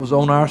Was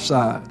on our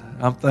side.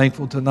 I'm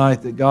thankful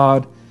tonight that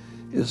God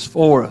is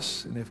for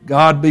us. And if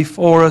God be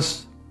for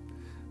us,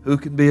 who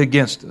can be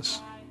against us?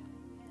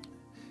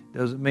 It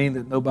doesn't mean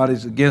that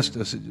nobody's against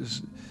us.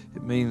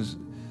 It means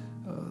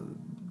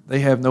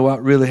they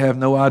really have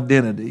no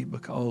identity,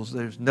 because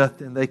there's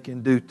nothing they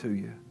can do to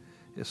you.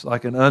 It's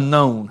like an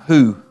unknown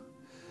who.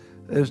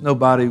 There's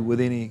nobody with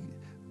any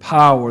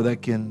power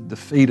that can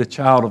defeat a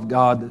child of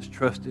God that's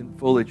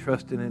fully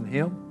trusting in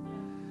Him.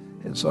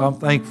 And so I'm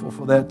thankful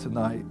for that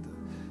tonight.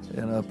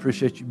 And I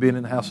appreciate you being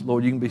in the house of the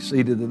Lord. You can be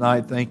seated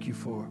tonight. Thank you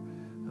for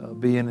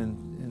being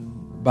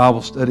in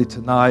Bible study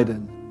tonight.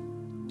 And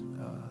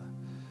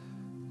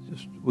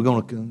we're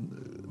going to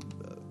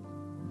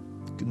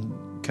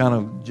kind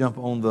of jump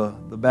on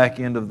the back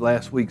end of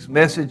last week's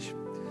message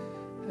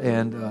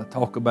and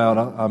talk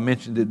about, I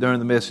mentioned it during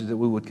the message, that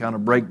we would kind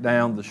of break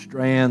down the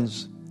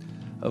strands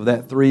of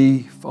that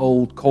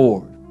threefold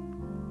cord.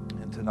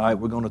 And tonight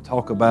we're going to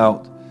talk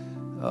about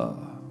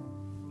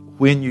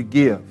when you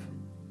give.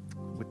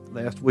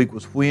 Last week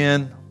was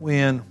when.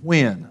 And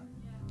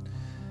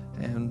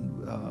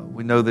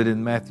we know that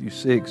in Matthew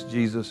 6,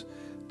 Jesus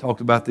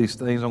talked about these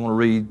things. I'm going to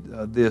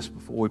read this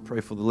before we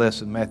pray for the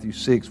lesson. Matthew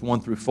 6,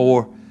 1 through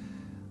 4.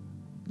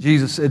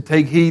 Jesus said,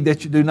 "Take heed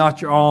that you do not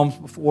your alms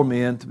before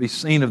men to be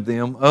seen of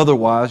them.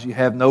 Otherwise you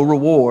have no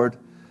reward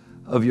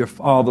of your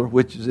Father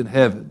which is in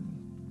heaven.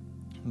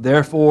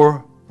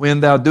 Therefore,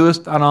 when thou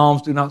doest thine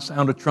alms, do not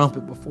sound a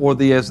trumpet before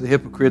thee, as the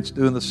hypocrites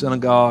do in the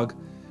synagogue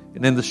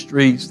and in the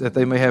streets, that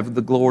they may have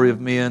the glory of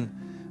men.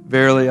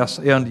 Verily I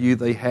say unto you,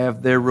 they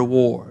have their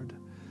reward.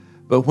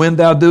 But when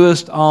thou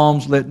doest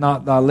alms, let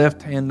not thy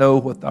left hand know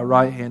what thy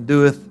right hand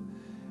doeth,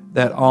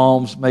 that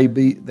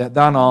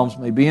thine alms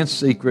may be in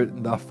secret,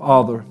 and thy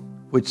Father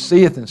which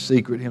seeth in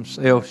secret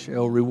Himself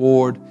shall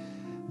reward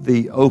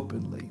thee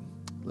openly."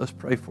 Let's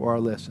pray for our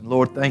lesson.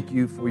 Lord, thank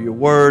you for your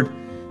word.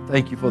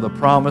 Thank you for the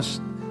promise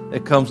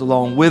that comes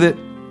along with it.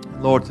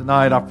 Lord,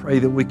 tonight I pray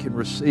that we can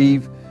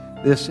receive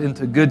this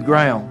into good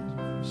ground,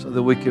 so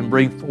that we can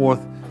bring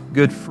forth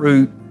good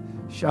fruit,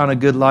 shine a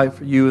good light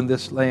for you in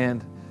this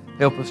land.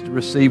 Help us to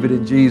receive it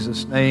in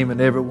Jesus' name. And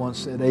everyone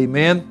said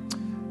amen.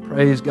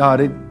 Praise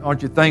God.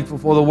 Aren't you thankful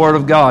for the Word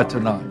of God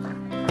tonight?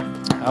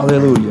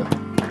 Hallelujah.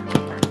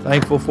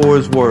 Thankful for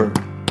His Word.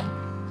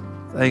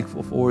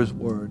 Thankful for His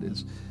Word.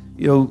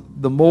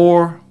 The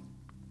more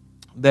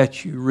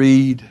that you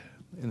read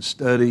and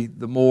study,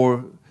 the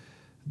more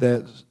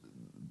that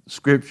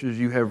scriptures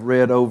you have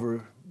read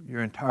over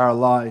your entire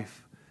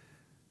life,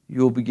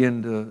 you'll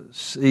begin to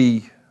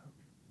see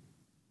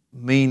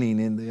meaning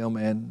in them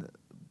and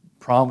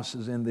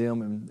promises in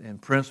them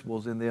and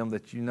principles in them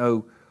that you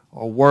know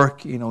are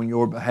working on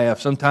your behalf.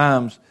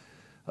 Sometimes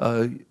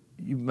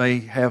you may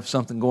have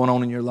something going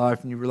on in your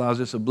life and you realize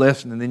it's a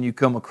blessing, and then you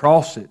come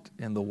across it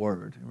in the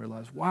Word and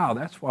realize, wow,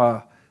 that's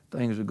why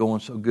things are going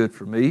so good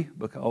for me,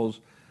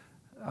 because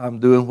I'm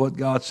doing what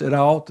God said I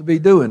ought to be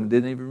doing.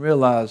 Didn't even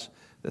realize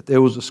that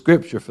there was a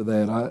scripture for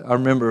that. I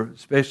remember,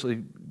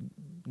 especially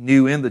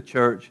new in the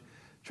church,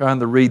 trying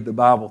to read the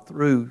Bible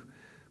through,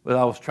 but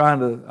I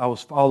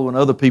was following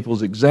other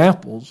people's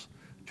examples,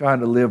 trying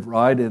to live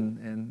right,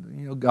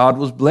 and God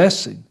was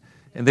blessing.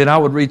 And then I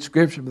would read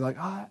scripture and be like,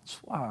 that's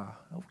why,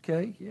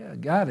 okay, yeah,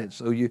 got it.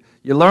 So you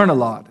learn a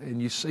lot,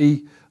 and you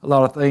see a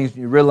lot of things,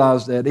 and you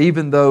realize that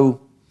even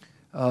though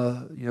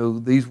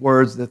these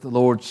words that the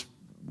Lord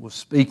was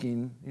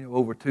speaking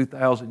over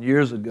 2,000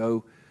 years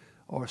ago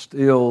are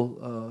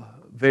still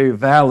very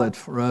valid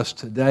for us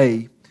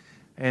today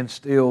and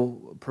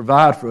still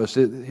provide for us.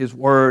 His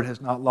Word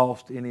has not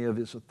lost any of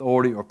its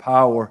authority or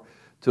power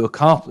to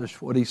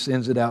accomplish what He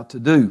sends it out to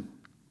do.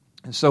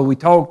 And so we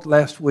talked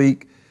last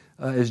week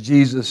as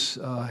Jesus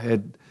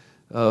had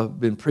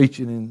been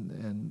preaching,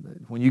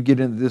 and when you get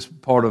into this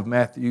part of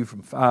Matthew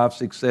from 5,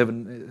 6,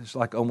 7, it's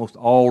like almost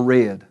all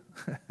red.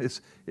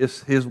 It's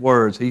His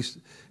words.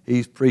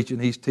 He's preaching,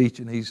 He's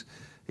teaching,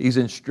 He's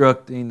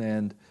instructing.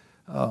 And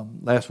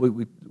last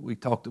week we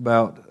talked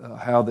about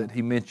how that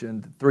He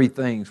mentioned three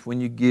things.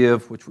 When you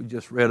give, which we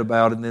just read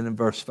about, and then in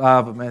verse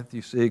 5 of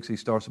Matthew 6, He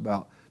starts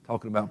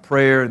talking about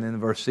prayer, and then in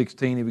verse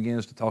 16 He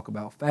begins to talk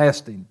about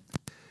fasting.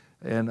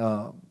 And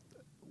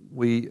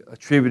we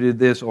attributed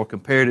this or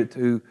compared it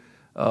to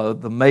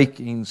the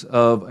makings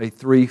of a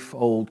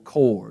threefold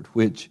cord,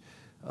 which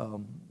I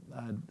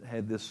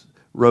had this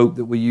rope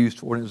that we used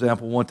for an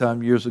example one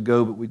time years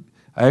ago, but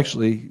I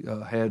actually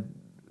had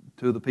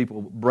two of the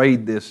people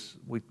braid this.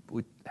 We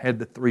had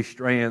the three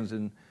strands,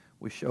 and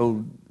we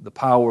showed the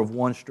power of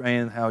one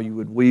strand, how you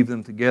would weave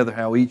them together,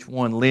 how each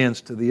one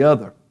lends to the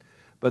other.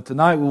 But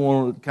tonight we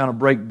want to kind of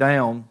break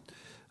down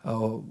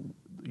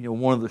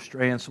one of the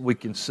strands so we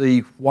can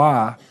see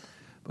why.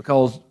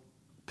 Because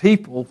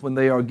people, when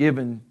they are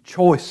given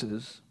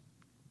choices,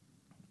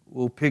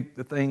 will pick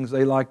the things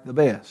they like the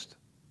best,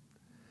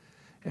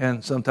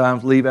 and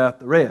sometimes leave out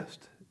the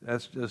rest.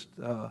 That's just,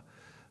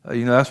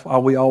 that's why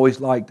we always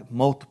liked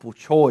multiple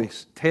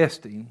choice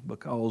testing,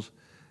 because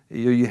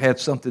you had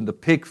something to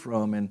pick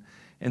from.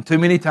 And too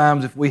many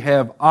times if we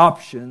have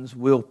options,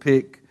 we'll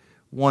pick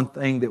one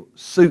thing that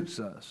suits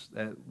us,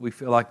 that we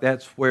feel like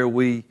that's where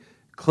we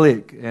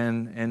click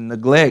and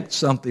neglect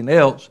something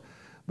else.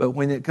 But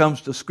when it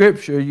comes to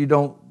Scripture, you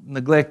don't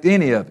neglect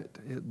any of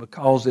it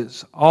because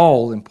it's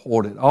all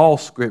important. All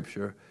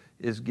Scripture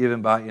is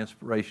given by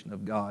inspiration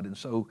of God. And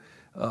so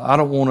I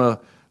don't want to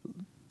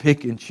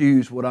pick and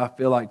choose what I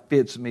feel like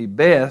fits me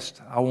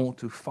best. I want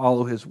to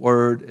follow His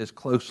Word as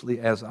closely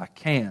as I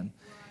can.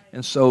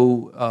 And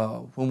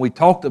so when we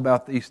talked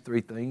about these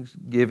three things,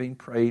 giving,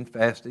 praying,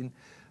 fasting,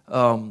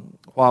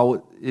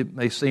 while it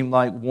may seem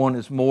like one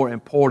is more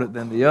important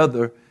than the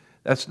other,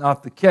 that's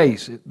not the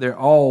case. They're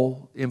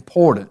all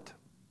important,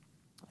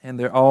 and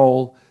they're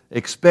all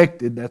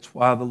expected. That's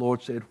why the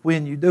Lord said,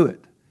 when you do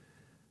it.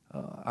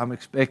 I'm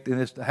expecting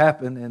this to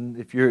happen, and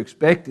if you're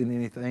expecting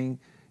anything,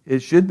 it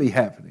should be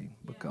happening,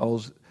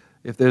 because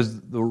if there's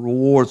the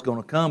reward's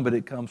going to come, but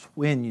it comes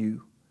when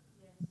you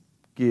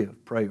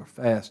give, pray, or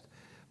fast.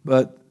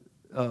 But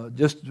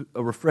just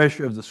a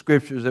refresher of the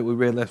scriptures that we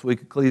read last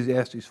week,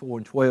 Ecclesiastes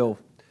 4:12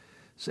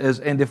 says,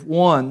 "And if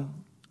one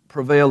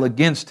prevail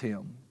against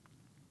him,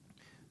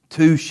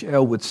 two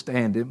shall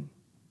withstand him,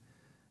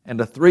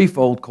 and a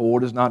threefold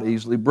cord is not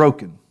easily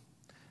broken."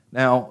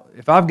 Now,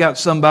 if I've got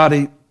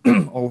somebody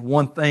or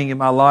one thing in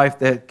my life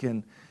that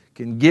can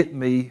get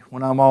me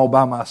when I'm all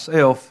by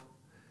myself,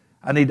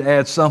 I need to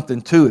add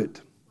something to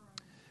it.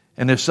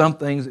 And there's some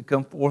things that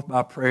come forth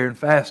by prayer and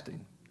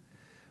fasting.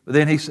 But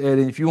then he said,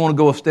 and if you want to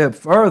go a step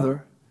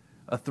further,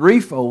 a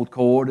threefold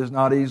cord is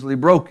not easily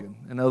broken.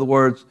 In other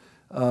words,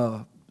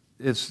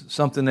 it's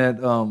something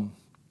that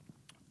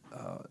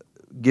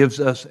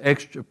gives us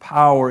extra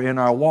power in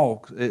our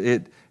walk.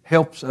 It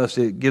helps us.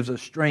 It gives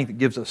us strength. It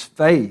gives us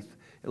faith.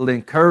 It'll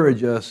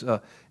encourage us.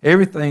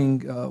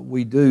 Everything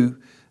we do,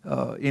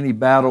 any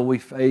battle we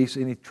face,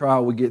 any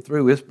trial we get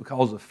through, it's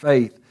because of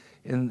faith.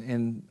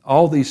 And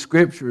all these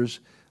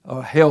scriptures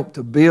help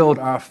to build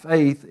our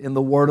faith in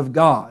the Word of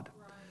God.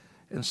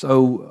 And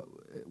so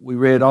we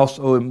read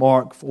also in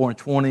Mark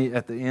 4:20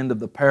 at the end of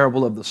the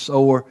parable of the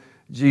sower,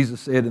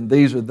 Jesus said, "And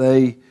these are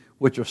they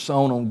which are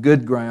sown on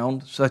good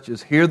ground, such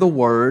as hear the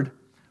word,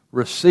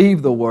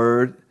 receive the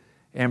word,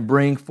 and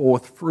bring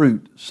forth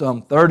fruit,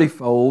 some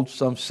 30-fold,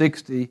 some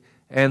 60,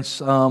 and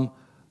some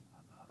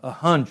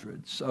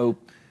 100. So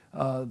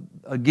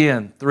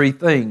again, three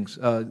things.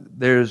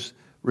 There's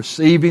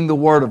receiving the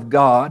Word of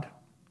God,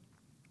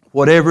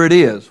 whatever it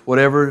is,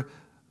 whatever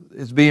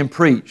is being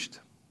preached,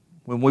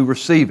 when we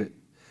receive it.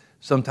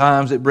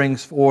 Sometimes it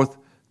brings forth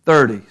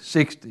 30,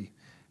 60.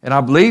 And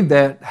I believe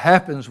that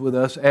happens with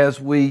us as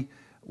we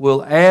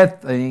will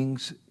add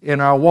things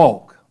in our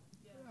walk.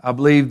 I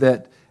believe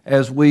that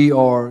as we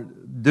are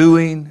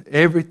doing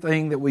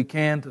everything that we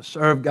can to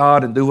serve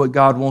God and do what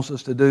God wants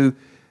us to do,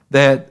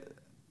 that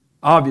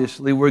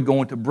obviously we're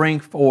going to bring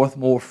forth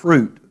more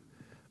fruit.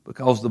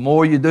 Because the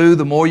more you do,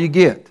 the more you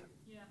get.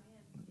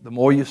 The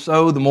more you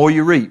sow, the more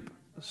you reap.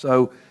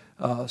 So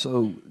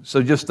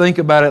just think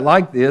about it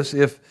like this.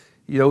 If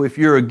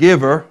you're a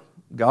giver,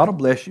 God will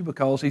bless you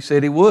because He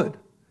said He would.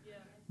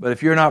 But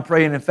if you're not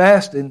praying and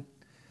fasting,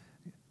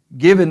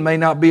 giving may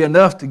not be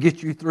enough to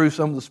get you through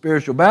some of the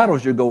spiritual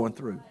battles you're going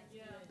through.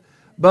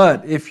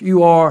 But if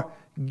you are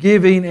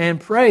giving and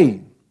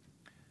praying,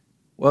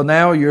 well,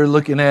 now you're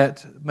looking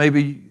at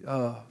maybe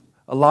a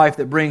life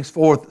that brings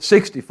forth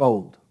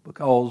 60-fold,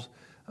 because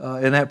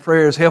and that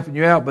prayer is helping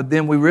you out. But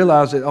then we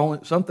realize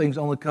that some things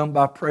only come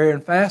by prayer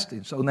and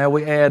fasting. So now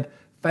we add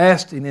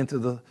fasting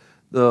into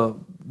the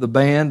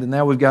band, and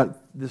now we've got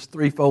this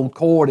threefold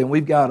cord, and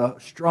we've got a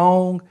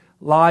strong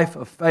life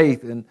of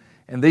faith. And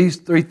these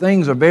three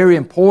things are very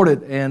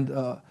important,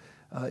 and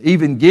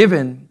even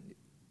giving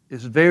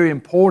is very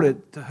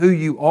important to who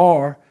you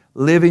are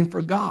living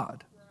for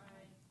God.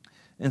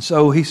 And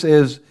so he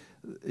says,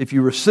 if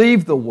you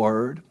receive the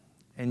Word,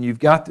 and you've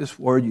got this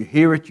Word, you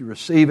hear it, you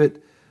receive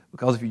it,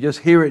 because if you just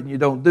hear it and you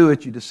don't do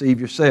it, you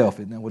deceive yourself.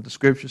 Isn't that what the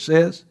Scripture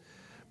says?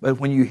 But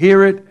when you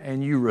hear it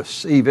and you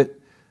receive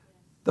it,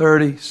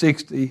 30,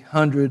 60,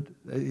 100,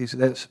 he said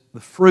that's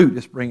the fruit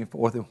it's bringing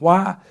forth. And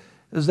why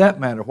does that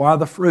matter? Why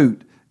the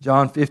fruit?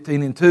 John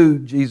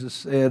 15:2, Jesus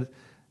said,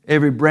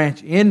 "Every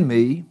branch in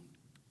me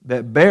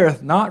that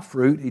beareth not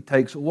fruit, He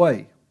takes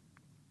away.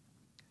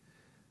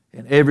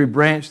 And every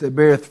branch that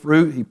beareth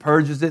fruit, He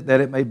purges it,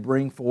 that it may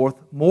bring forth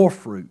more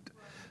fruit."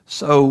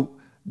 So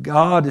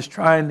God is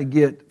trying to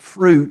get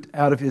fruit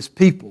out of His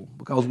people,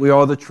 because we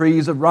are the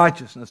trees of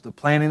righteousness, the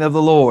planting of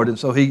the Lord. And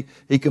so He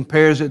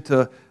compares it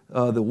to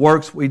the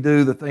works we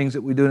do, the things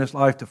that we do in this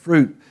life, to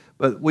fruit.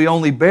 But we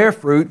only bear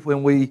fruit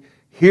when we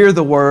hear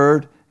the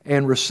Word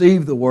and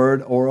receive the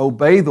Word or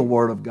obey the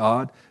Word of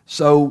God.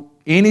 So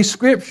any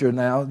Scripture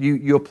now,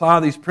 you apply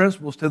these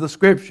principles to the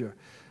Scripture.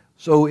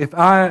 So if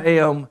I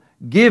am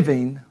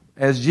giving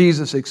as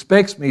Jesus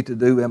expects me to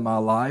do in my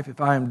life, if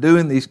I am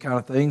doing these kind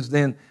of things,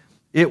 then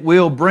it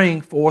will bring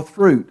forth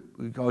fruit,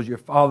 because your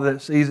Father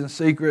that sees in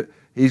secret,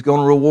 He's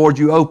going to reward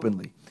you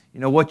openly.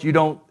 You know what? You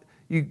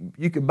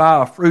could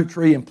buy a fruit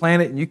tree and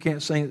plant it, and you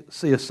can't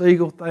see a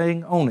single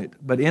thing on it.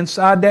 But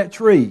inside that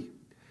tree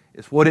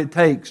is what it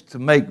takes to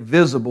make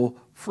visible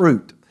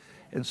fruit.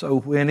 And so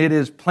when it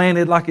is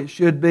planted like it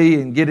should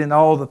be and getting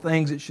all the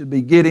things it should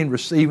be getting,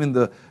 receiving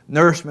the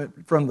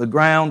nourishment from the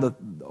ground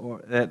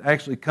that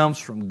actually comes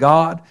from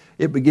God,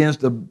 it begins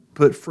to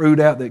put fruit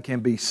out that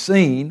can be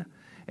seen.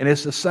 And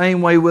it's the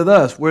same way with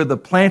us. We're the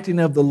planting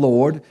of the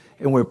Lord,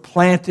 and we're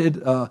planted,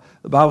 the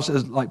Bible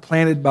says, like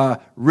planted by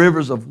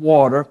rivers of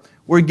water.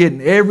 We're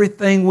getting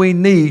everything we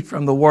need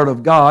from the Word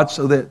of God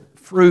so that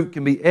fruit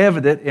can be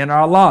evident in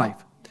our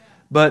life.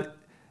 But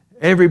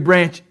every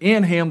branch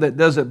in Him that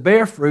doesn't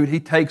bear fruit, He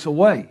takes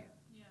away.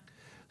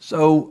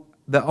 So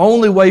the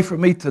only way for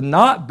me to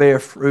not bear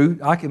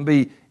fruit, I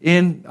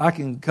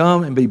can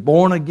come and be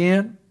born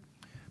again,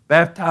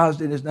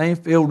 baptized in His name,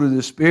 filled with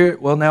His Spirit.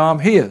 Well, now I'm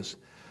His.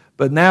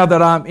 But now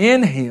that I'm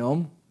in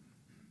Him,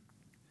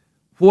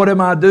 what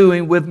am I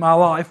doing with my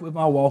life, with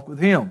my walk with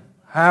Him?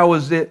 How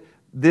is it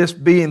this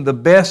being the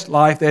best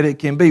life that it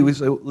can be? We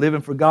say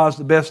living for God's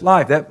the best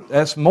life.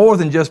 That's more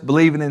than just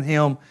believing in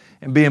Him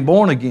and being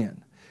born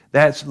again.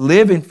 That's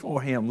living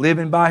for Him,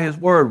 living by His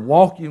Word,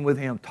 walking with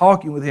Him,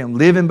 talking with Him,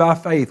 living by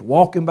faith,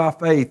 walking by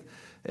faith,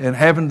 and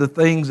having the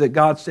things that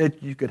God said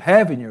you could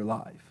have in your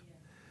life.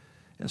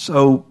 And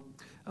so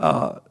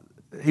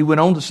he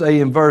went on to say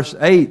in verse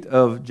 8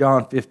 of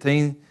John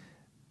 15,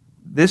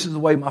 this is the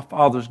way my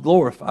Father's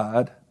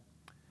glorified,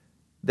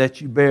 that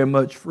you bear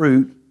much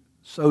fruit,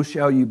 so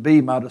shall you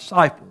be my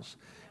disciples.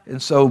 And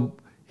so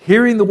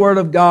hearing the Word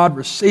of God,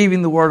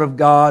 receiving the Word of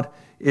God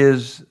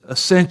is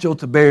essential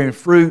to bearing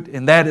fruit,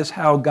 and that is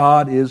how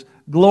God is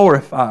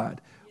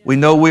glorified. We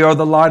know we are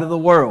the light of the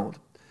world,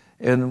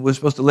 and we're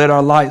supposed to let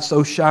our light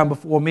so shine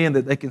before men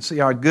that they can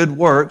see our good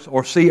works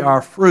or see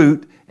our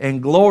fruit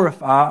and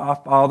glorify our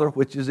Father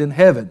which is in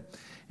heaven.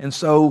 And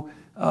so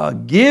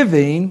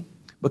giving,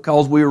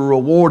 because we were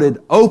rewarded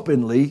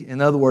openly, in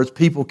other words,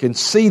 people can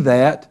see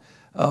that,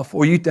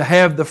 for you to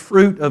have the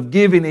fruit of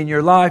giving in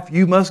your life,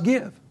 you must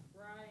give.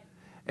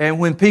 And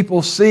when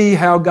people see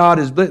how God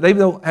is blessed, they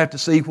don't have to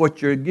see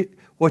what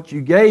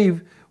you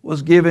gave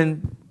was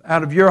given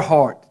out of your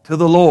heart to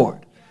the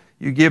Lord.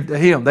 You give to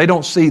Him. They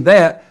don't see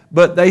that,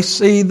 but they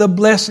see the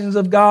blessings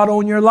of God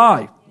on your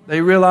life.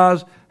 They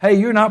realize, hey,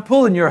 you're not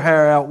pulling your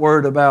hair out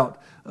worried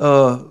about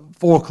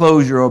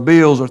foreclosure or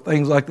bills or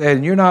things like that,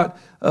 and you're not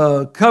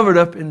covered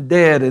up in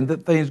debt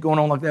and things going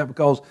on like that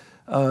because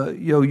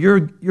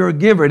you're a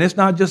giver, and it's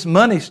not just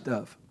money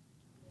stuff.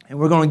 And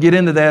we're going to get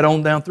into that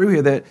on down through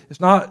here, that it's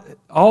not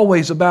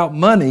always about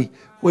money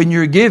when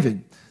you're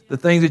giving. The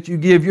things that you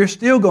give, you're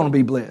still going to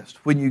be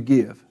blessed when you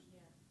give.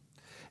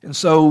 And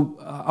so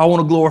I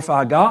want to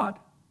glorify God.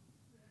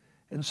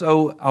 And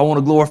so I want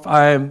to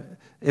glorify Him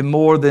in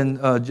more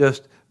than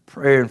just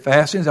prayer and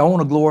fastings. I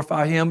want to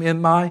glorify Him in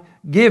my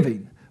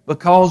giving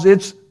because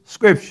it's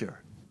Scripture.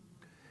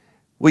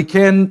 We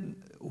can't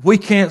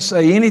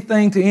say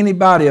anything to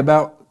anybody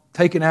about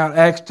taking out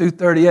Acts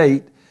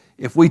 2:38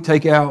 if we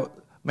take out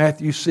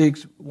Matthew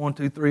 6, 1,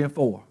 2, 3, and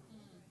 4.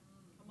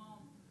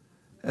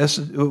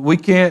 We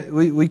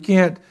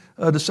can't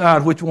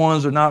decide which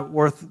ones are not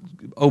worth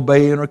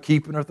obeying or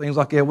keeping or things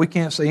like that. We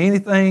can't say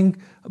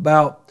anything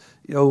about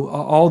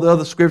all the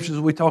other scriptures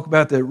we talk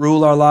about that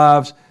rule our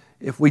lives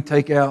if we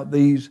take out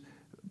these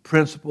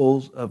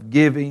principles of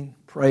giving,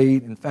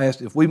 praying, and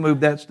fasting. If we move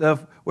that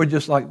stuff, we're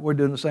just like we're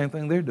doing the same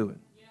thing they're doing.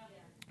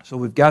 So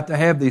we've got to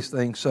have these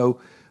things. So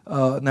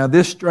now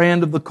this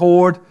strand of the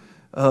cord,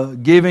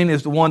 giving,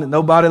 is the one that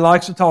nobody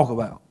likes to talk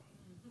about.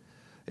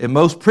 And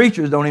most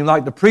preachers don't even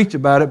like to preach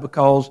about it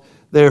because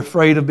they're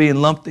afraid of being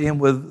lumped in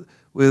with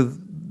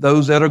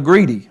those that are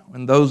greedy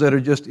and those that are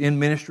just in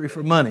ministry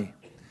for money.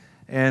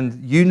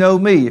 And you know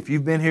me, if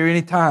you've been here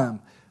any time,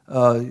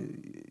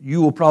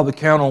 you will probably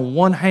count on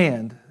one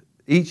hand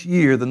each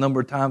year the number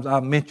of times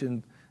I've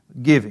mentioned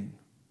giving.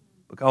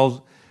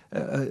 Because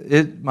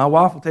my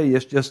wife will tell you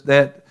it's just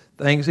that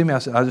things in me. I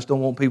said, I just don't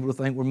want people to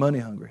think we're money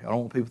hungry. I don't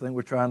want people to think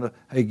we're trying to,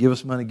 hey, give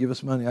us money,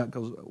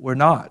 because we're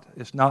not.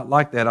 It's not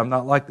like that. I'm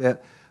not like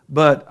that.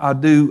 But I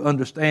do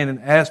understand,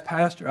 and as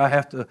pastor, I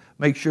have to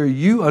make sure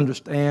you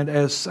understand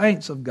as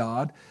saints of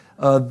God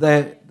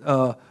that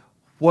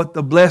what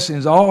the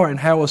blessings are and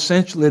how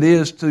essential it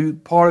is to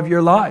part of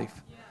your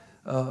life.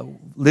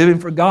 Living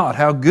for God,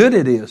 how good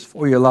it is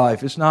for your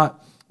life. It's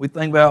not, we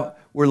think about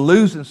we're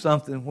losing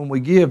something when we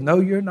give. No,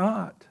 you're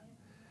not.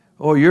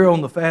 Or you're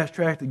on the fast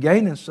track to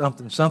gaining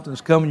something. Something's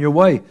coming your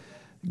way.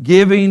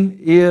 Giving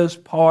is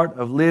part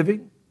of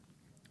living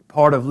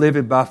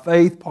by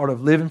faith, part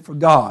of living for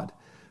God.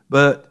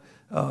 But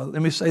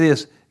let me say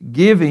this,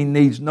 giving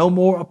needs no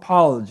more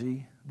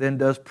apology than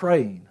does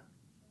praying.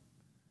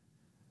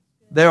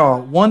 There are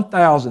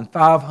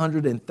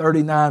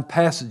 1,539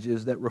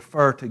 passages that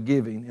refer to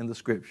giving in the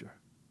Scripture.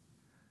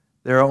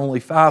 There are only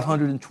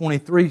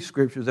 523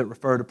 Scriptures that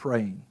refer to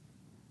praying.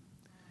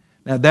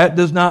 Now, that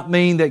does not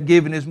mean that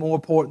giving is more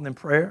important than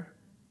prayer.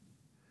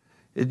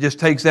 It just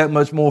takes that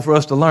much more for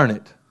us to learn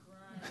it.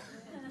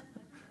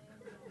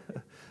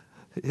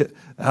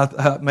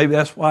 Maybe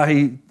that's why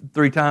he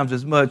 3 times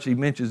as much he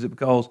mentions it,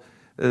 because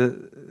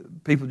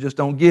people just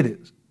don't get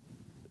it.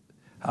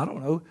 I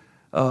don't know.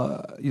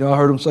 I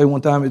heard him say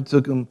one time it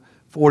took him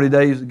 40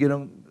 days to get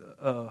them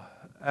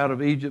out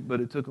of Egypt,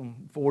 but it took them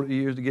 40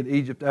 years to get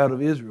Egypt out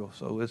of Israel.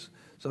 So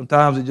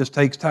sometimes it just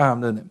takes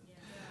time, doesn't it?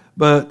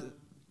 But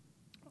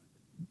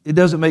it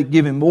doesn't make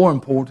giving more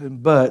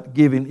important, but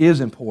giving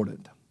is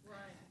important.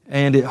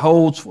 And it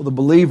holds for the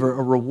believer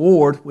a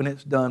reward when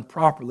it's done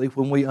properly,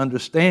 when we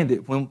understand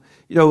it. When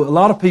a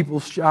lot of people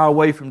shy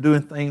away from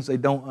doing things they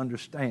don't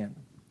understand,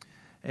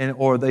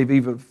 or they've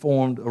even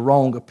formed a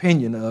wrong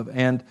opinion of.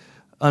 And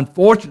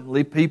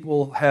unfortunately,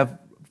 people have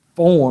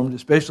formed,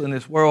 especially in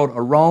this world,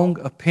 a wrong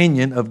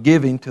opinion of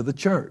giving to the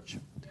church.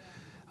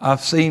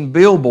 I've seen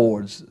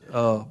billboards,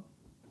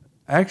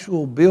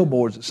 actual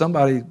billboards that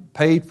somebody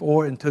paid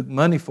for and took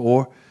money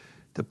for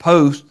to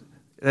post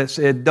that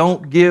said,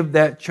 "Don't give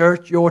that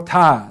church your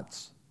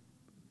tithes.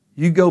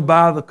 You go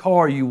buy the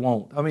car you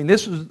want." I mean,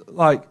 this is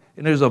like,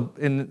 and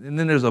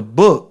then there's a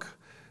book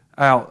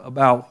out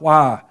about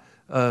why,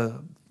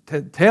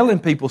 telling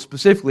people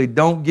specifically,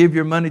 don't give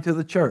your money to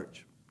the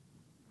church.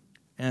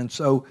 And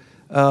so,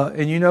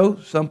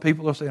 some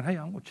people are saying, "Hey,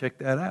 I'm going to check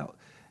that out,"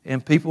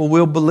 and people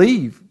will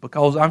believe,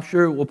 because I'm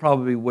sure it will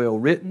probably be well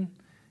written.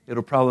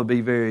 It'll probably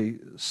be very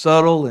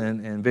subtle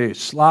and very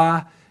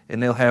sly.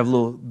 And they'll have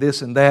little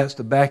this and that's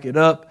to back it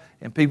up.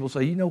 And people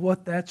say, "You know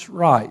what, that's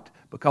right,"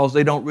 because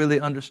they don't really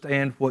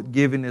understand what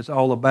giving is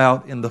all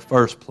about in the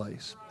first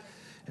place.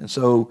 And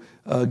so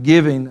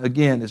giving,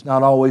 again, is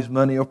not always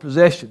money or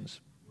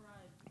possessions,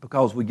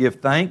 because we give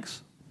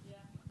thanks,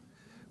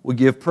 we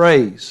give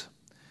praise.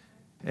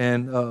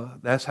 And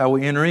that's how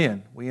we enter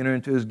in. We enter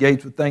into His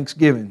gates with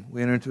thanksgiving.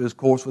 We enter into His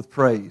courts with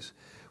praise.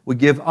 We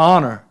give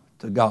honor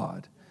to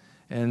God.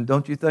 And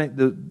don't you think,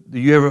 do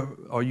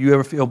you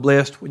ever feel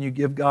blessed when you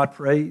give God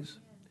praise?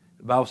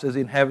 The Bible says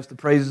He inhabits the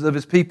praises of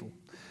His people.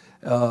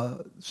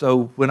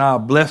 So when I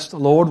bless the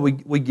Lord,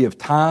 we give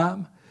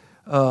time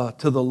to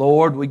the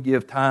Lord. We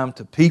give time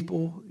to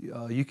people.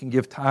 You can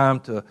give time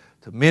to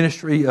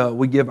ministry.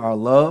 We give our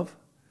love.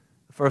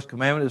 The first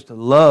commandment is to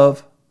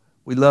love.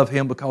 We love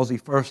Him because He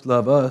first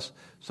loved us.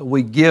 So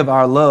we give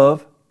our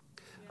love.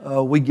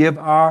 We give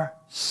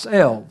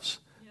ourselves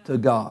to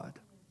God.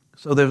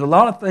 So there's a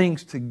lot of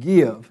things to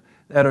give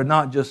that are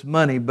not just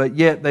money, but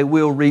yet they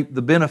will reap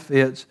the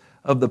benefits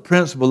of the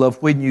principle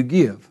of when you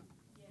give.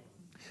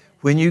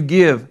 When you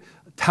give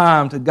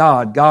time to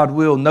God, God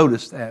will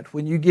notice that.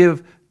 When you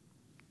give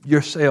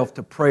yourself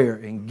to prayer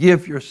and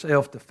give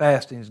yourself to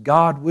fastings,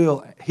 God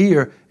will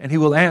hear and He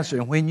will answer.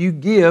 And when you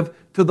give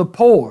to the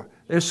poor,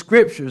 there's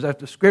scriptures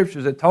after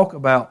scriptures that talk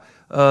about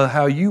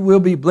how you will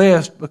be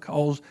blessed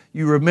because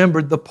you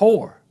remembered the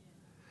poor.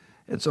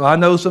 And so I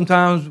know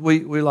sometimes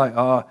we're like,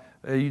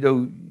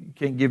 you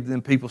can't give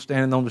them people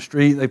standing on the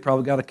street. They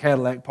probably got a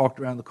Cadillac parked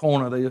around the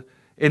corner.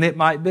 And it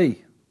might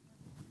be.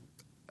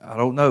 I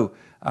don't know.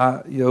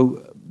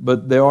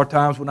 But there are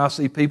times when I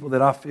see people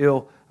that I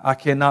feel I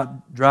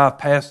cannot drive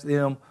past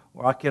them,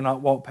 or I cannot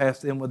walk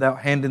past them without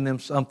handing them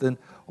something,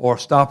 or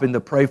stopping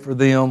to pray for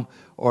them,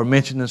 or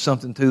mentioning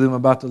something to them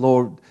about the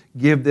Lord.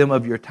 Give them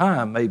of your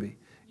time, maybe.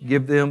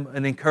 Give them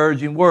an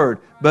encouraging word.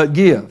 But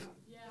give.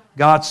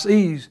 God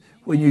sees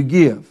when you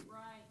give.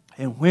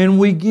 And when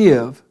we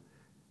give,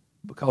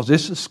 because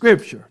this is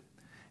Scripture,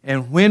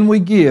 and when we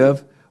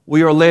give,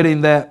 we are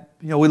letting that,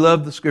 we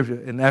love the Scripture,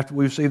 and after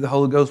we receive the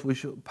Holy Ghost, we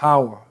should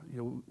power.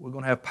 We're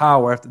going to have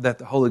power after that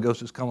the Holy Ghost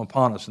has come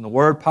upon us. And the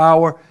word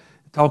power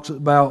talks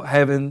about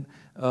having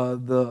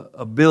the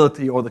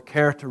ability or the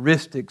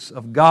characteristics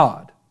of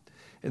God.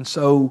 And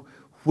so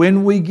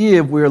when we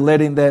give, we're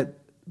letting that,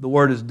 the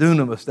word is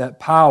dunamis, that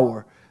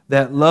power,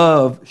 that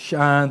love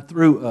shine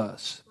through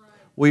us.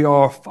 We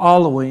are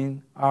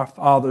following our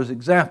Father's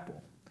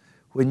example.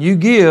 When you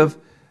give,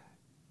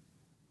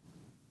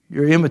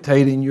 you're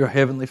imitating your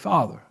Heavenly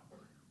Father.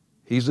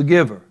 He's a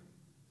giver.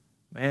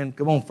 Man,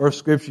 come on, first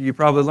scripture you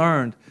probably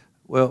learned,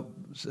 well,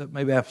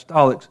 maybe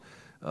apostolics,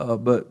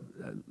 but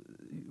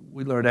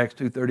we learned Acts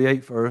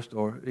 2:38 first,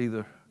 or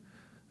either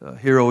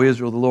Hear, O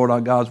Israel, the Lord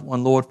our God is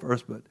one Lord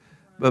first.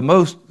 But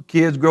most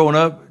kids growing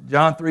up,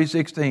 John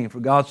 3:16, for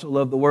God so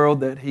loved the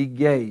world that He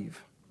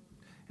gave.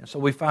 And so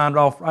we find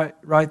off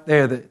right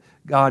there that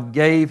God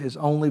gave His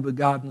only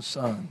begotten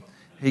Son.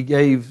 He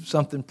gave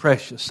something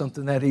precious,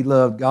 something that He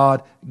loved.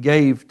 God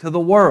gave to the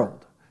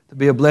world, to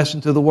be a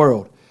blessing to the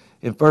world.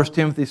 In 1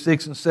 Timothy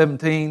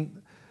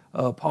 6:17,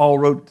 Paul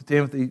wrote to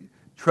Timothy,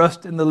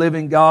 trust in the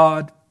living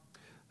God,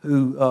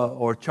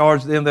 or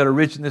charge them that are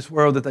rich in this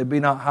world that they be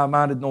not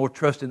high-minded, nor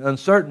trust in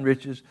uncertain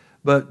riches,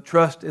 but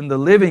trust in the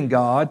living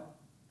God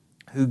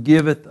who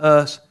giveth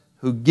us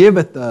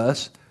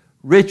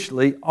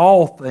richly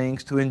all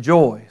things to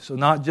enjoy. So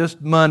not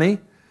just money,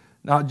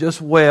 not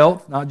just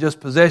wealth, not just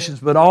possessions,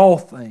 but all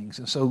things.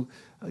 And so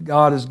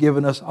God has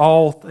given us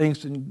all things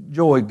to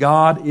enjoy.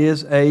 God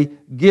is a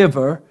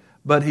giver,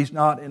 but He's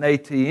not an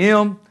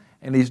ATM,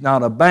 and He's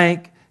not a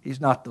bank.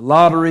 He's not the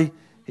lottery.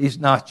 He's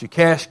not your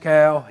cash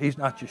cow. He's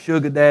not your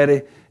sugar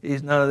daddy.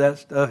 He's none of that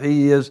stuff.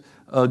 He is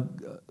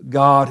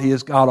God. He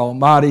is God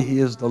Almighty. He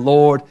is the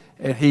Lord,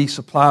 and He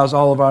supplies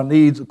all of our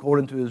needs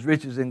according to His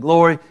riches in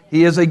glory.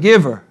 He is a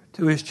giver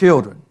to His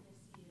children.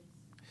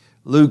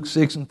 Luke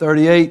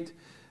 6:38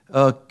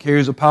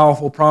 carries a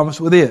powerful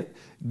promise with it.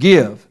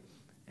 Give,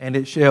 and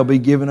it shall be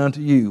given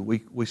unto you.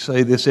 We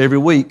say this every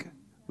week.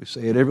 We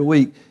say it every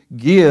week.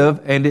 Give,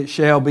 and it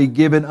shall be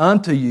given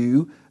unto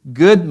you,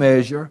 good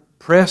measure,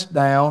 pressed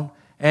down,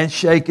 and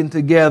shaken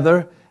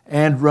together,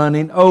 and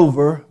running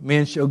over,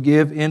 men shall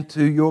give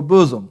into your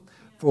bosom.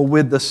 For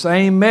with the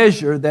same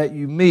measure that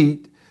you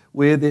meet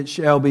with, it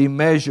shall be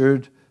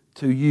measured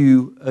to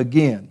you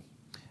again.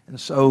 And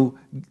so,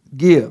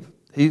 give.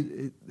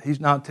 He's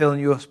not telling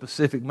you a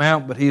specific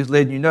amount, but He's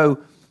letting you know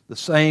the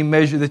same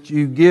measure that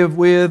you give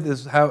with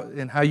is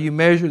how you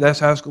measure. That's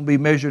how it's going to be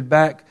measured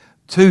back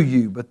to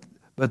you.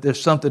 But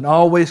there's something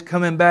always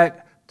coming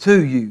back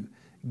to you.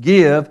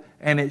 Give,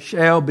 and it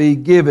shall be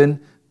given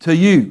to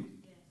you.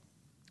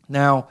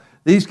 Now,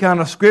 these kind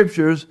of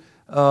scriptures,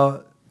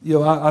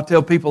 I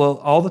tell people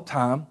all the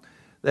time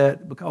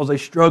that because they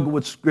struggle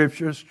with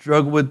scriptures,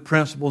 struggle with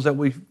principles that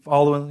we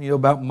follow,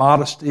 about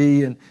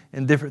modesty and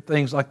different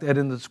things like that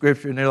in the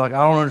scripture, and they're like,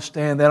 I don't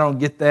understand that, I don't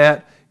get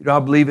that. I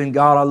believe in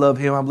God, I love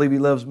Him, I believe He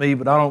loves me,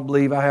 but I don't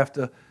believe I have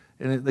to,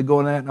 and they go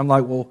in that, and I'm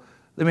like, well,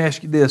 let me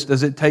ask you this,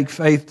 does it take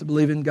faith to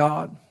believe in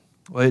God?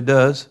 Well, it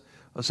does.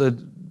 I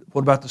said,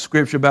 what about the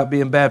scripture about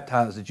being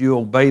baptized? Did you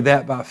obey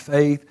that by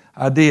faith?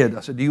 I did.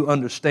 I said, do you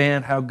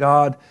understand how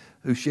God,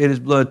 who shed His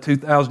blood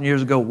 2,000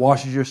 years ago,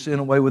 washes your sin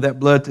away with that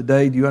blood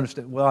today? Do you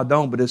understand? Well, I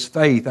don't, but it's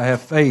faith. I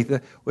have faith.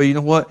 Well, you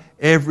know what?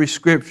 Every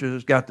scripture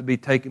has got to be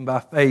taken by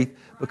faith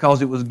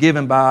because it was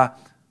given by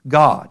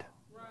God.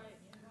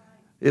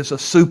 It's a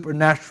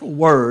supernatural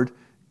word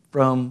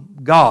from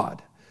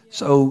God.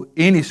 So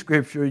any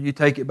scripture, you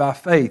take it by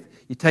faith.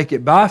 You take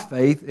it by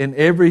faith, and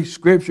every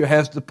scripture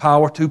has the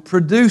power to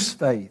produce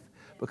faith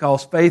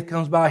because faith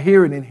comes by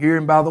hearing and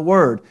hearing by the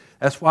word.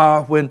 That's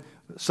why when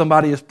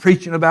somebody is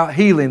preaching about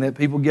healing, that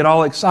people get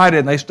all excited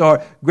and they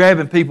start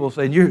grabbing people,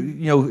 saying,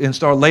 and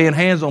start laying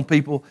hands on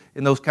people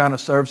in those kind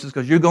of services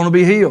because you're going to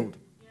be healed.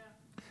 Yeah.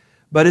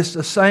 But it's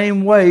the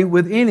same way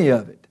with any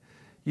of it.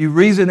 The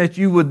reason that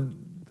you would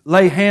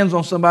lay hands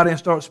on somebody and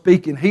start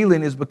speaking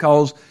healing is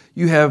because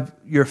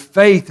your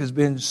faith has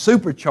been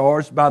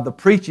supercharged by the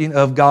preaching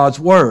of God's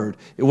Word.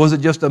 It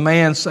wasn't just a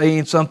man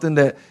saying something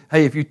that,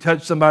 hey, if you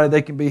touch somebody,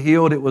 they can be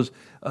healed. It was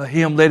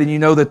Him letting you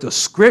know that the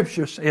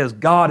Scripture says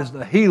God is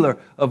the healer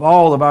of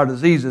all of our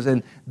diseases,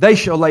 and they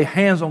shall lay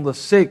hands on the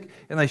sick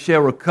and they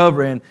shall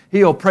recover, and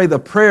He'll pray the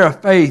prayer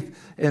of faith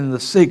and the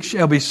sick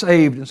shall be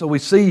saved. And so we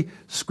see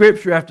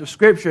Scripture after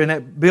Scripture, and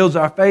that builds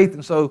our faith.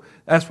 And so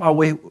that's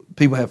why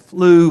people have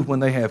flu, when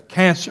they have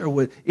cancer,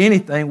 with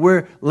anything,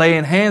 we're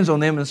laying hands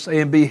on them and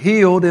saying, be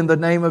healed in the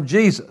name of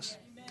Jesus.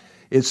 Amen.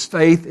 It's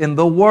faith in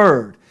the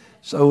Word.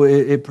 So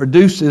it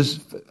produces,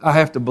 I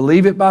have to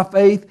believe it by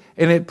faith,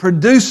 and it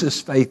produces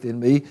faith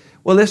in me.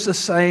 Well, it's the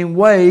same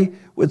way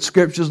with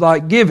Scriptures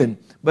like giving.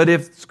 But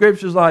if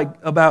Scriptures like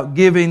about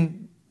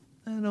giving,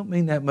 I don't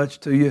mean that much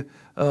to you.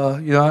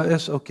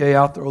 It's okay.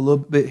 I'll throw a little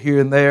bit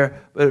here and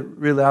there, but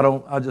really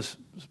I just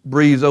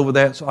breeze over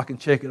that so I can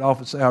check it off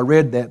and say I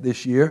read that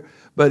this year.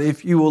 But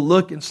if you will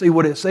look and see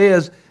what it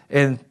says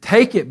and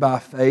take it by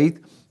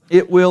faith,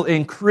 it will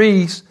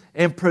increase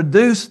and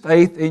produce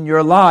faith in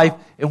your life.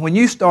 And when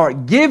you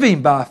start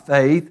giving by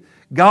faith,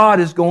 God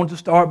is going to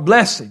start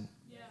blessing.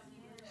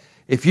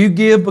 If you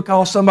give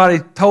because somebody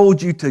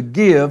told you to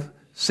give,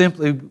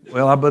 simply,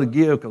 well, I better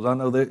give because I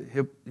know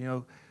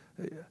that,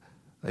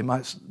 they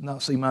might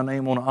not see my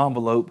name on an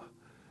envelope,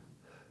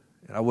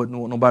 and I wouldn't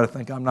want nobody to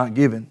think I'm not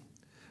giving.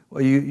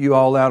 Well, you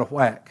all out of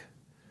whack.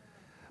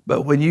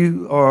 But when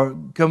you are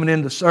coming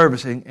into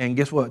service and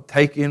guess what,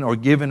 taking or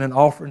giving an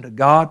offering to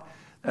God,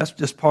 that's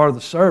just part of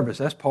the service.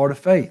 That's part of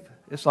faith.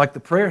 It's like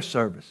the prayer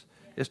service.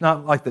 It's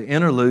not like the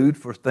interlude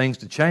for things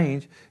to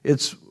change.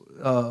 It's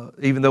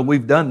even though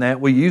we've done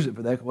that, we use it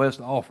for that. Well, it's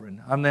the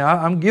offering. I mean,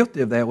 I'm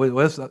guilty of that. Well,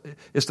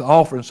 it's the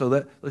offering,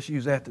 so let's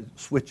use that to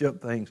switch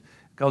up things,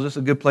 because it's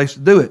a good place to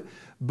do it.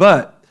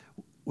 But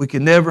we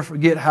can never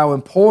forget how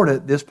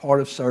important this part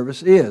of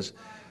service is,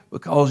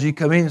 because you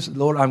come in and say,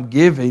 Lord, I'm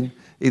giving.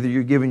 Either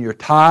you're giving your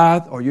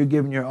tithe or you're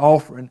giving your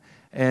offering,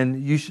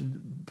 and you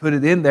should put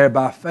it in there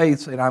by faith,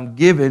 saying, I'm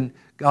giving,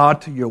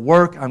 God, to your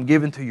work. I'm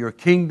giving to your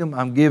kingdom.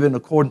 I'm giving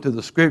according to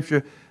the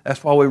Scripture.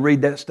 That's why we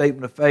read that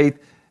statement of faith,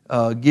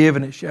 give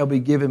and it shall be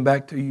given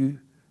back to you,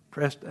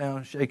 pressed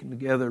down, shaken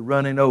together,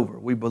 running over.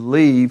 We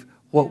believe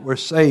what we're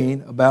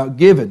saying about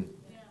giving.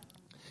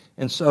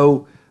 And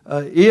so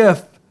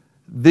if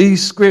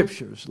these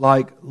scriptures,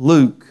 like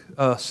Luke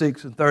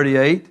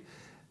 6:38,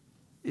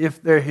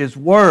 if they're His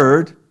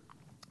Word,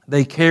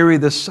 they carry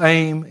the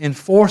same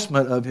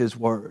enforcement of His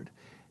Word.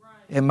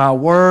 And my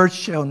word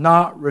shall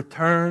not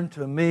return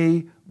to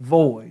me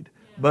void,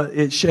 but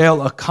it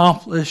shall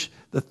accomplish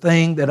the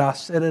thing that I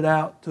set it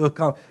out to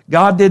accomplish.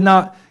 God did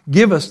not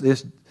give us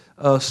this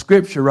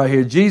scripture right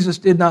here. Jesus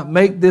did not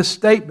make this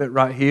statement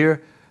right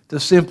here to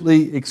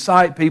simply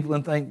excite people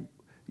and think,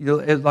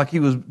 like He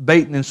was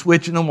baiting and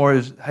switching them, or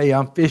hey,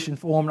 I'm fishing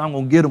for them and I'm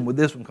going to get them with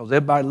this one because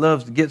everybody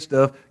loves to get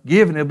stuff.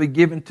 Give and it'll be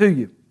given to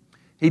you.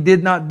 He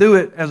did not do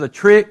it as a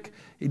trick.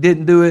 He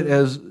didn't do it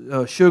as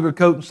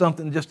sugarcoating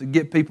something just to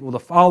get people to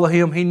follow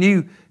him. He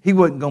knew he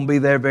wasn't going to be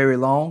there very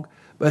long.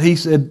 But he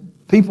said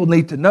people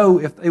need to know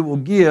if they will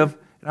give,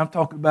 and I'm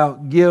talking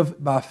about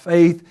give by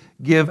faith,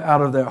 give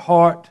out of their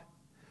heart,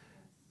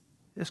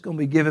 it's going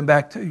to be given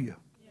back to you.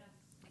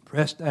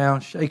 Pressed down,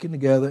 shaken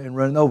together, and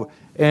running over.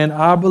 And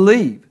I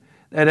believe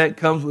that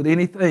comes with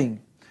anything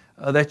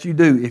that you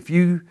do. If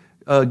you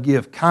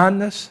give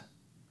kindness,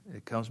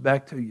 it comes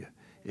back to you.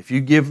 If you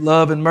give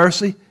love and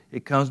mercy,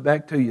 it comes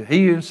back to you.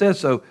 He even said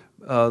so,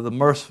 the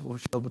merciful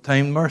shall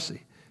obtain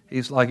mercy.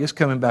 He's like, it's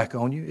coming back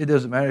on you. It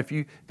doesn't matter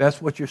if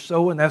that's what you're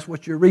sowing, that's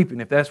what you're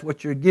reaping. If that's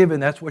what you're giving,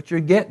 that's what you're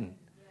getting.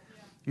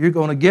 You're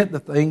going to get the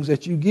things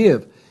that you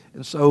give.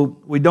 And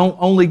so we don't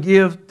only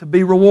give to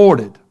be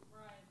rewarded.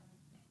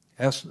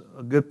 That's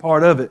a good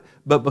part of it.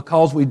 But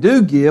because we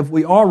do give,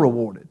 we are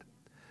rewarded.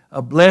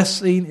 A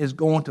blessing is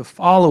going to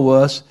follow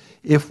us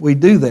if we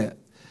do that.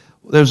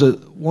 There's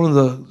one of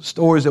the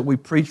stories that we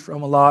preach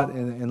from a lot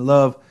and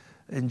love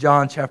in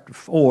John chapter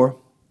 4,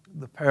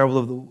 the parable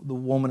of the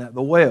woman at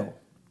the well.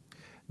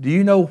 Do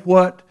you know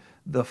what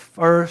the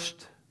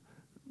first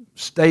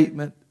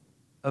statement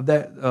of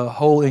that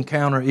whole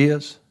encounter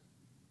is?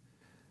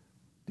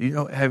 Do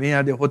you have any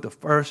idea what the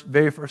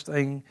very first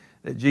thing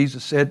that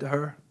Jesus said to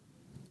her?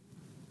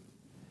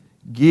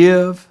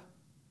 Give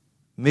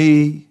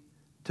me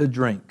to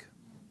drink.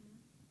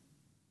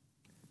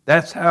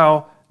 That's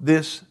how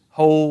this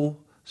whole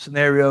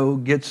scenario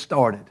gets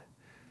started.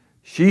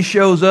 She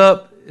shows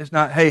up. It's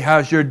not, hey,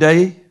 how's your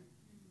day?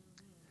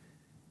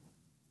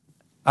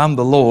 I'm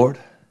the Lord.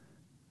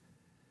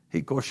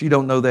 Of course, she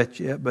don't know that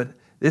yet, but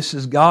this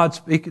is God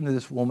speaking to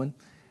this woman.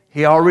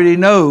 He already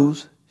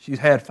knows she's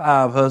had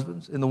 5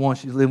 husbands, and the one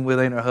she's living with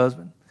ain't her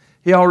husband.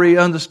 He already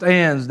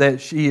understands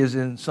that she is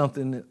in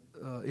something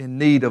in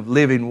need of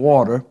living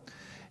water.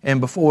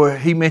 And before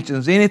he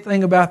mentions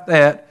anything about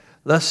that,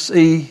 let's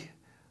see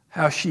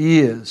how she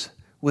is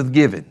with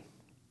giving.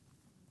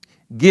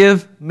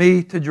 Give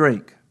me to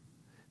drink.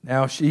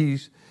 Now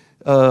she's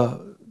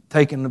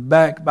taken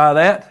aback by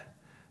that.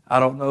 I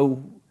don't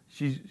know.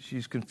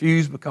 She's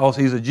confused because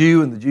he's a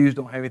Jew and the Jews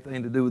don't have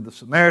anything to do with the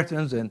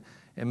Samaritans. And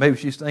maybe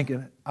she's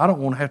thinking, I don't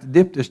want to have to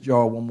dip this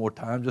jar one more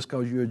time just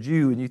because you're a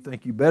Jew and you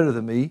think you're better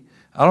than me.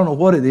 I don't know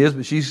what it is,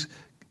 but she's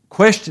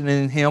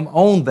questioning him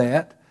on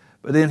that.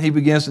 But then he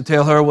begins to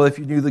tell her, well, if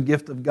you knew the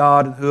gift of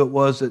God and who it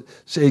was that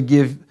said,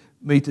 give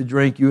me to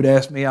drink, you would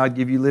ask me, I'd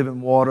give you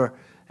living water.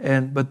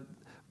 But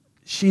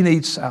she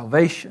needs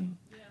salvation.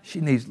 She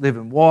needs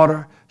living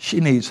water. She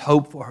needs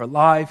hope for her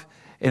life.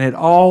 And it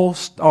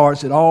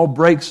all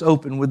breaks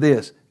open with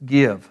this,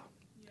 give.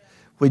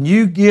 When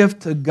you give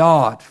to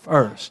God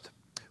first,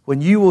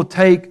 when you will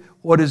take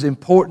what is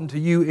important to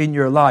you in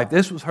your life.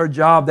 This was her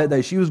job that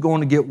day. She was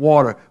going to get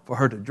water for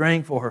her to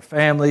drink, for her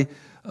family,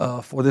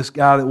 for this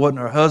guy that wasn't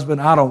her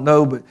husband. I don't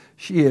know, but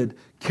she had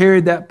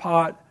carried that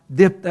pot,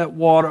 dipped that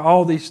water,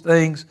 all these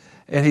things.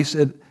 And he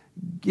said,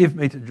 give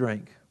me to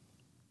drink.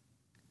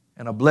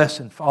 And a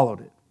blessing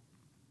followed it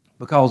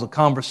because a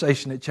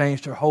conversation that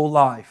changed her whole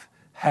life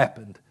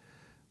happened.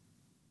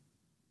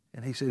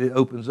 And he said it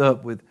opens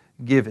up with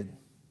giving.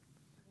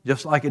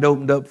 Just like it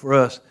opened up for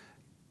us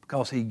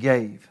because he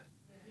gave.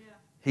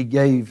 He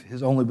gave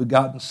his only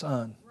begotten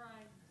Son.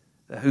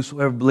 That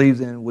whosoever believes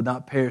in him would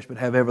not perish but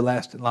have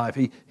everlasting life.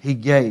 He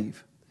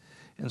gave.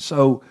 And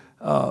so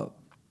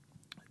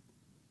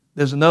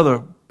there's another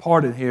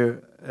part in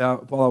here.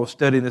 While I was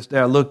studying this day,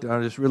 I looked and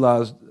I just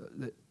realized,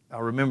 I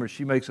remember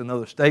she makes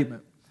another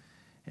statement.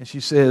 And she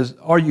says,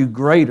 are you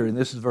greater, and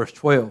this is verse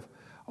 12,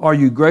 are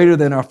you greater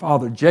than our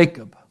father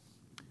Jacob,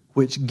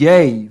 which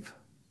gave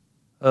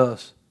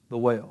us the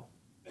well?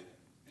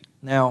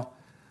 Now,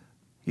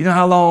 you know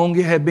how long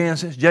it had been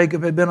since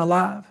Jacob had been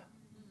alive?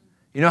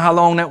 You know how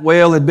long that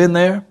well had been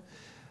there?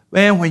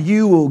 Man, when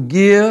you will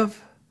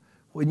give,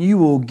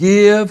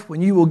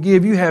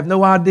 you have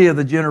no idea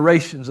the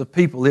generations of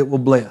people it will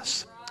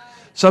bless.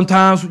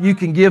 Sometimes you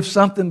can give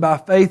something by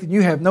faith and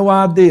you have no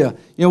idea.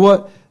 You know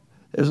what?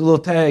 There's a little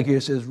tag here.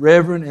 It says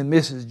Reverend and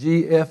Mrs.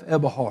 G.F.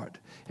 Eberhardt.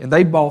 And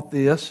they bought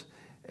this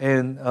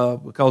and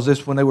because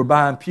this, when they were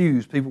buying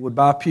pews, people would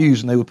buy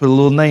pews and they would put a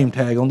little name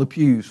tag on the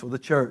pews for the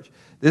church.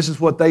 This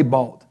is what they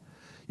bought.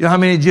 You know how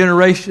many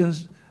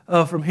generations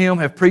from him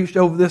have preached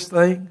over this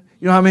thing?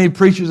 You know how many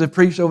preachers have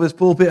preached over this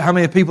pulpit? How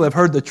many people have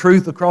heard the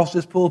truth across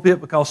this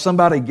pulpit because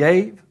somebody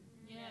gave?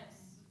 Yes.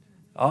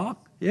 Oh,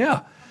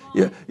 yeah.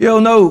 You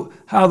don't know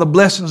how the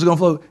blessings are going to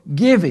flow.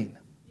 Giving.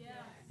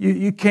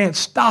 You can't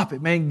stop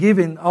it, man.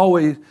 Giving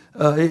always,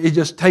 it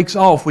just takes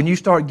off. When you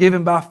start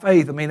giving by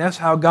faith, I mean, that's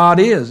how God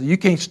is. You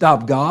can't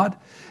stop God.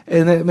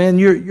 And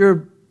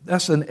man,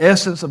 that's an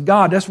essence of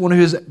God. That's one of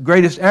His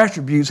greatest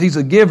attributes. He's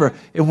a giver.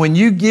 And when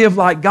you give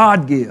like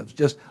God gives,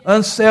 just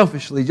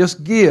unselfishly,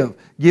 just give.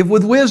 Give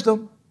with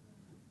wisdom.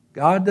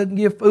 God doesn't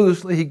give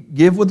foolishly. He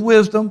give with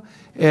wisdom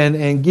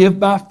and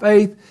give by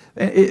faith.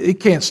 It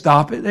can't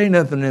stop it. There ain't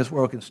nothing in this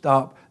world can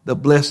stop the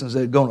blessings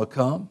that are going to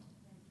come.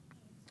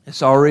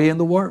 It's already in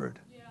the Word.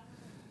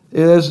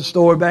 There's a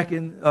story back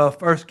in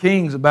 1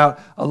 Kings about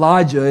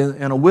Elijah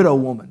and a widow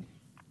woman.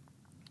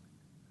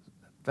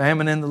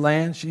 famine in the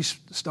land. She's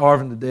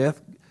starving to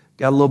death.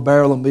 Got a little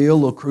barrel of meal, a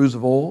little cruse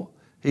of oil.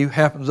 He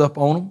happens up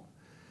on them.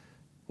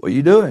 What are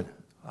you doing?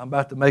 I'm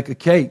about to make a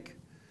cake.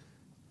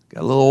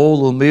 Got a little oil, a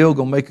little meal,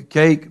 going to make a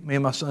cake. Me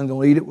and my son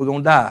going to eat it. We're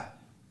going to die.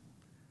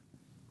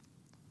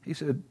 He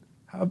said,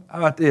 how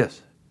about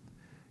this?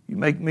 You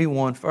make me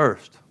one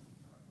first.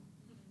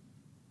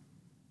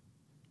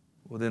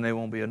 Well, then they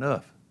won't be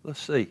enough. Let's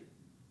see.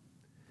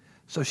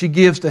 So she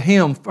gives to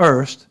him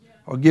first,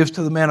 or gives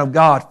to the man of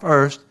God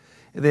first,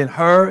 and then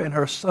her and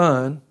her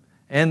son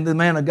and the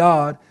man of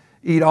God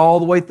eat all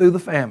the way through the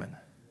famine.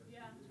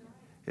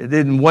 It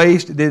didn't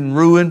waste, it didn't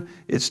ruin,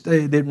 it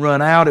didn't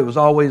run out, it was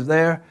always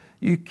there.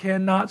 You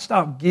cannot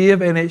stop.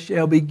 Give, and it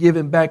shall be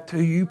given back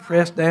to you,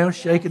 pressed down,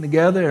 shaken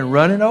together, and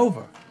running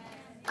over.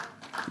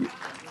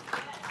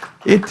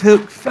 It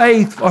took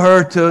faith for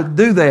her to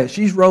do that.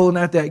 She's rolling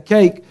out that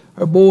cake.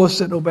 Her boy's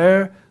sitting over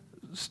there,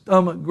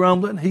 stomach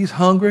grumbling. He's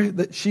hungry.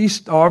 She's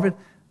starving.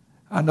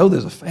 I know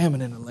there's a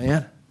famine in the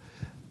land.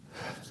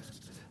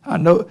 I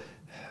know.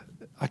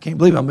 I can't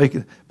believe I'm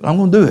making it, but I'm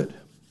going to do it.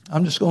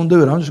 I'm just going to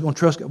do it. I'm just going to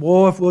trust God.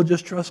 Boy, if we'll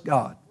just trust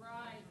God.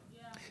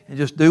 And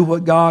just do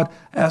what God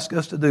asks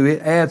us to do.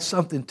 It adds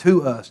something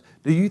to us.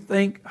 Do you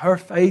think her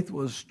faith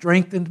was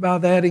strengthened by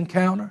that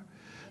encounter?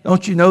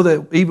 Don't you know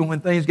that even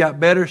when things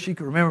got better, she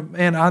could remember,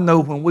 man, I know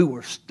when we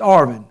were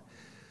starving,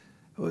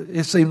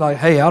 it seemed like,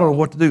 hey, I don't know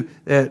what to do.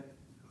 That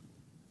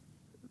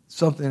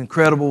something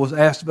incredible was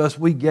asked of us.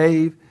 We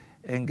gave,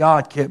 and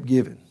God kept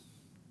giving.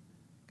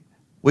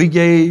 We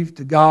gave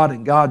to God,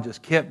 and God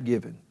just kept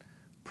giving.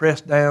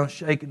 Pressed down,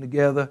 shaken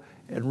together,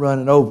 and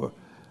running over.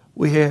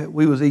 We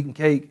was eating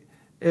cake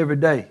every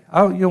day.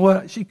 You know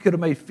what? She could have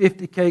made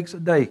 50 cakes a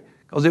day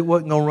because it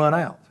wasn't going to run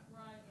out.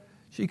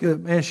 She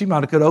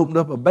might have opened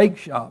up a bake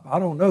shop. I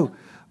don't know.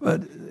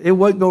 But it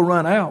wasn't going to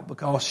run out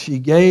because she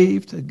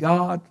gave to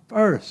God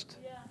first.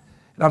 Yeah.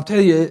 And I'm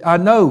telling you, I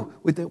know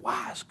we think,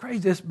 wow, it's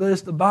crazy, but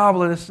it's the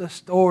Bible and it's the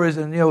stories.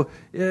 And,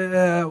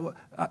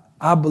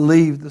 I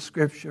believe the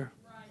Scripture.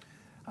 Right.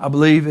 I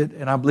believe it,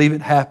 and I believe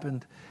it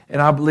happened.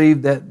 And I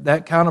believe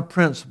that kind of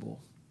principle,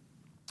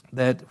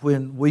 that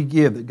when we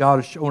give, that God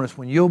has shown us,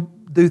 when you'll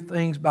do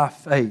things by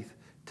faith,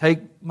 take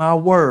my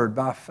word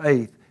by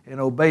faith and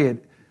obey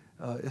it,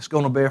 it's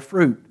going to bear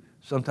fruit.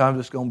 Sometimes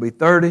it's going to be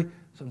 30,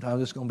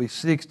 sometimes it's going to be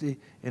 60,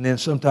 and then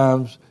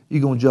sometimes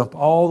you're going to jump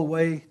all the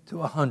way to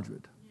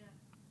 100. Yeah.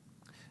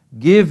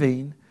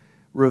 Giving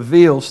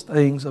reveals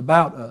things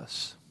about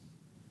us.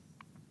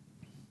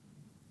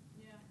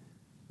 Yeah.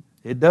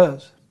 It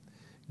does.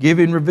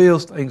 Giving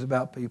reveals things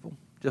about people,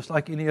 just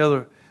like any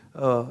other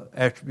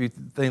attribute,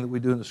 thing that we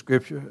do in the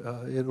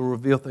Scripture. It'll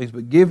reveal things,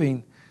 but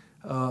giving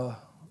will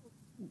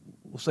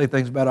say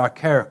things about our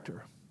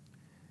character.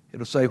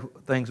 It'll say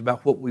things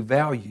about what we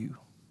value.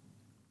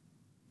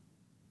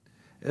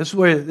 This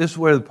is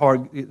where the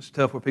part gets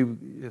tough, where people,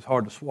 it's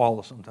hard to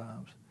swallow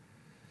sometimes.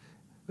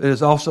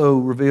 It also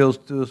reveals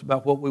to us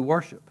about what we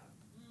worship.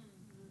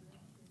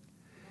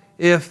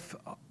 If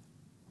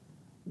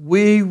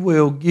we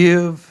will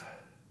give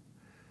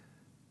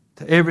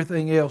to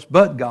everything else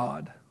but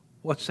God,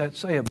 what's that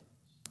say about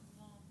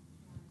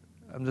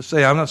us?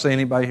 I'm not saying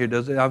anybody here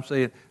does it. I'm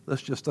saying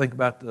let's just think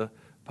about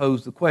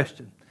pose the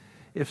question.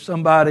 If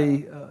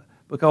somebody,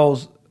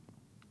 because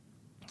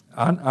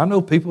I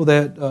know people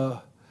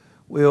that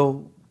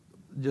will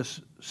just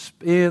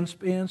spend.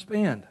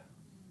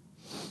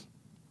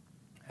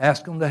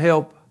 Ask them to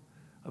help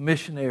a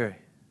missionary.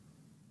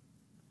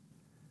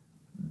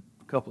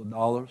 A couple of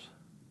dollars.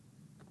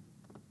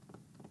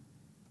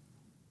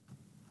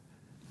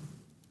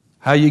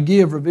 How you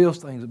give reveals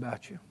things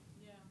about you.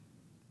 Yeah.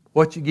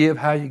 What you give,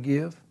 how you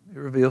give, it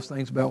reveals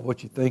things about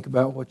what you think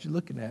about, what you're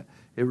looking at.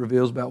 It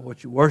reveals about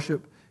what you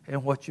worship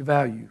and what you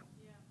value.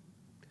 Yeah.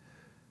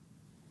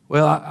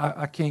 Well,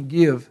 I can't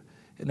give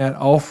in that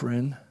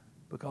offering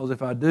because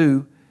if I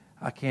do,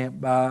 I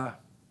can't buy,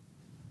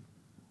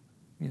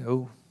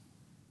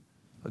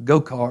 a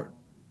go-kart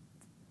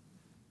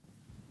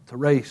to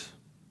race.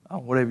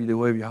 Whatever you do,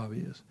 whatever your hobby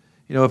is.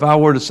 If I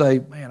were to say,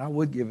 man, I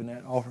would give in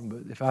that offering,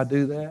 but if I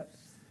do that,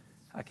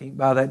 I can't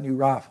buy that new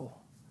rifle.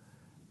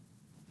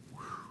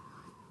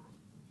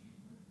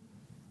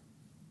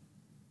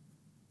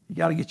 You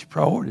got to get your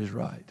priorities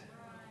right.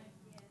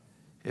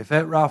 If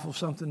that rifle's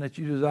something that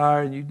you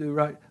desire and you do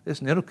right,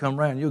 listen, it'll come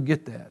around. You'll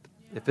get that.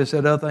 If it's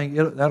that other thing,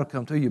 that'll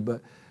come to you.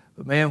 But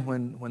man,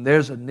 when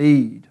there's a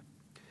need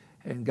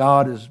and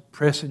God is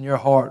pressing your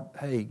heart,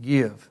 hey,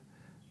 give.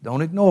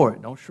 Don't ignore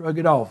it. Don't shrug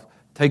it off.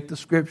 Take the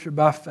Scripture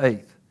by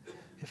faith.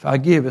 If I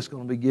give, it's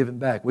going to be given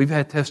back. We've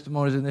had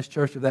testimonies in this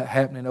church of that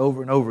happening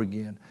over and over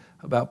again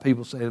about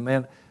people saying,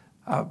 man,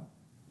 the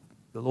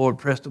Lord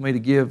pressed on me to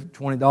give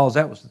 $20.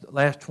 That was the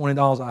last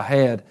 $20 I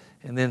had.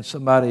 And then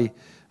somebody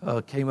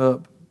came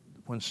up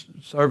when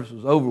service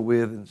was over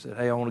with and said,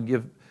 hey, I want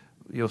to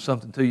give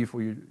something to you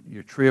for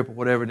your trip or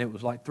whatever. And it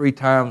was like 3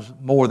 times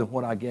more than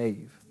what I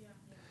gave.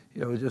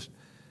 It'll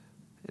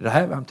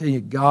happen. I'm telling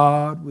you,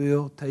 God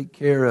will take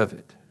care of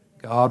it.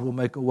 God will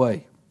make a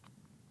way.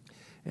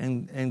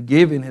 And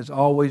giving has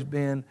always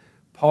been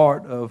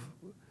part of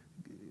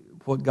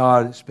what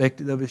God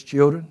expected of His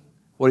children,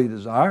 what He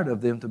desired of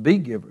them to be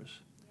givers.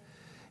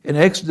 In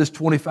Exodus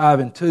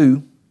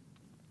 25:2,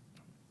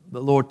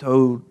 the Lord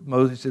told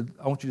Moses, He said,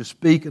 I want you to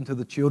speak unto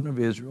the children of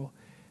Israel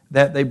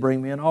that they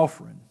bring me an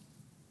offering.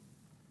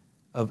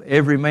 Of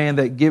every man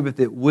that giveth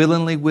it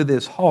willingly with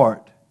his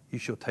heart, you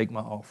shall take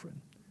my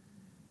offering.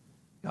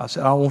 God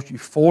said, I don't want you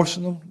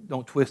forcing them.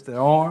 Don't twist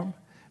their arm.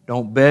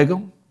 Don't beg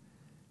them.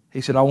 He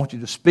said, I want you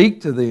to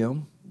speak to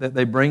them that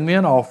they bring me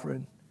an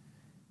offering.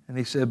 And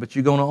He said, but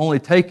you're going to only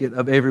take it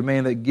of every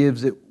man that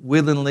gives it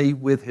willingly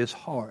with his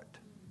heart.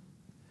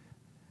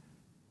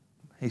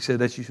 He said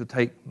that you shall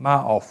take my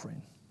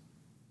offering.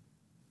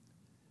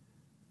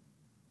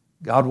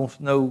 God wants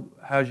to know,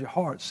 how's your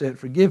heart set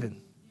for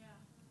giving?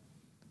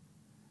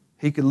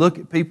 He could look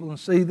at people and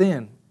see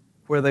then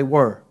where they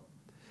were.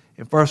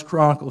 In 1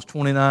 Chronicles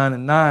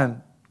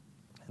 29:9,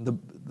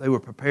 they were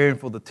preparing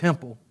for the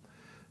temple,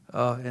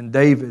 and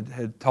David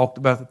had talked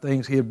about the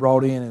things he had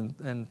brought in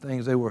and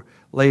things they were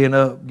laying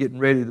up, getting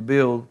ready to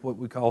build what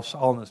we call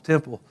Solomon's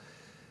temple.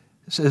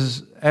 It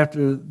says,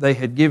 after they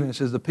had given, it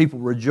says, the people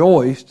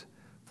rejoiced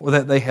for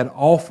that they had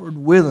offered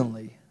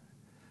willingly.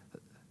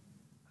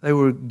 They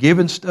were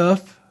giving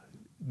stuff,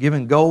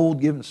 giving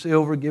gold, giving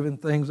silver, giving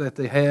things that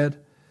they had.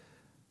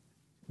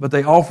 But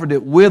they offered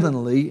it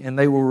willingly, and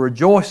they were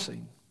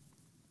rejoicing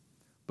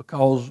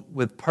because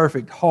with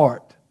perfect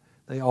heart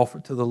they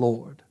offered to the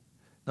Lord.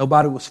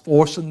 Nobody was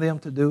forcing them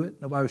to do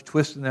it. Nobody was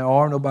twisting their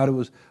arm. Nobody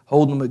was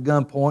holding them at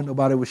gunpoint.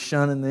 Nobody was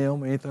shunning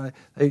them or anything.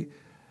 Hey,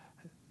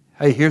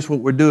 here's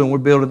what we're doing. We're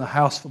building a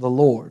house for the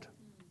Lord.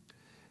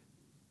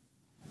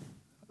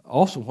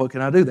 Awesome. What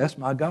can I do? That's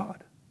my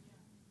God.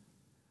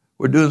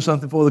 We're doing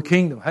something for the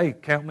kingdom. Hey,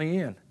 count me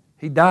in.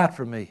 He died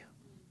for me.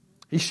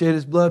 He shed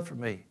His blood for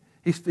me.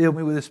 He's filled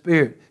me with His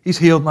Spirit. He's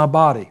healed my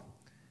body.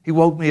 He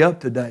woke me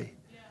up today.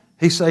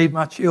 He saved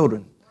my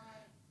children.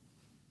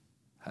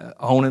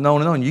 On and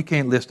on and on. You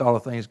can't list all the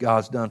things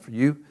God's done for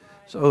you.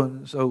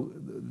 So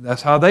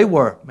that's how they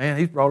were. Man,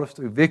 He's brought us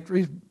through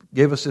victories.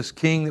 Give us this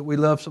King that we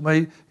love so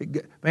much.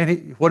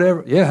 Man,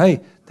 whatever. Yeah,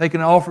 hey, taking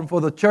an offering for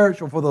the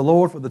church or for the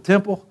Lord, for the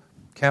temple,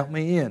 count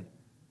me in.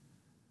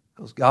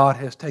 Because God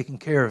has taken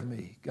care of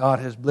me. God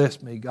has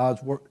blessed me.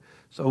 God's work.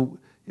 So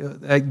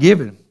that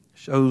giving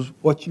shows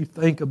what you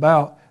think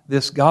about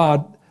this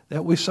God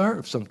that we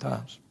serve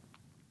sometimes.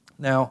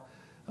 Now,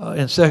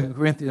 in 2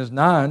 Corinthians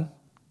 9,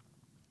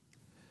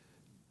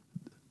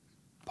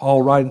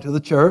 Paul writing to the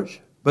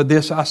church, but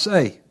this I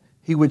say,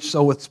 he which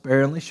soweth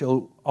sparingly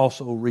shall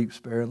also reap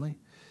sparingly,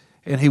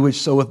 and he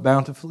which soweth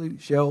bountifully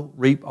shall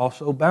reap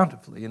also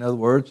bountifully. In other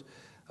words,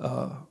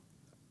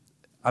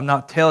 I'm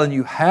not telling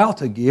you how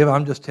to give,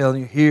 I'm just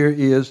telling you here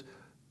is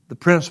the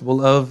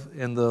principle of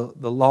and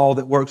the law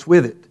that works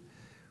with it.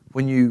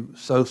 When you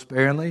sow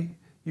sparingly,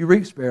 you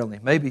reap sparingly.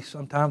 Maybe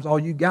sometimes all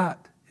you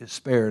got is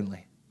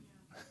sparingly.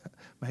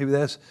 Maybe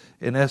that's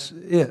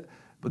it.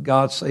 But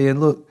God's saying,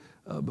 look,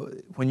 but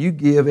when you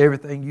give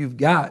everything you've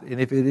got, and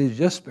if it is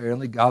just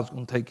sparingly, God's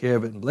going to take care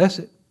of it and bless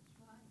it.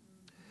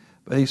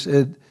 But He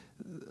said,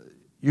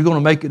 you're going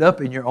to make it up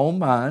in your own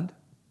mind.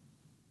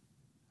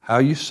 How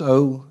you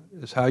sow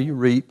is how you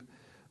reap.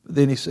 But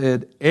then He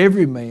said,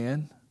 every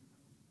man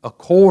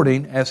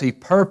according as he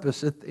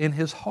purposeth in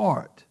his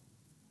heart.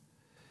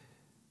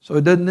 So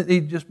it doesn't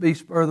need to just be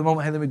spur of the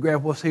moment, hey, let me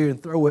grab what's here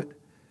and throw it.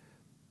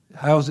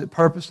 How is it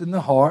purposed in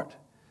the heart?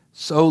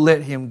 So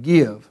let him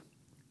give,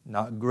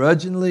 not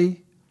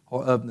grudgingly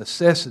or of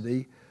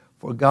necessity,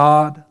 for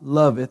God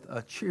loveth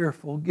a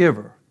cheerful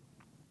giver.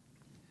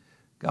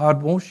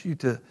 God wants you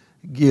to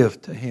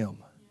give to Him,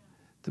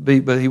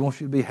 but He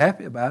wants you to be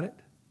happy about it.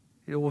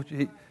 He wants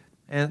you,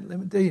 and let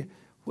me tell you,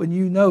 when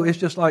you know, it's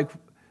just like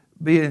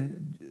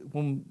when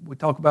we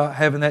talk about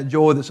having that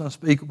joy that's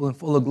unspeakable and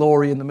full of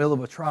glory in the middle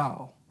of a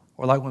trial.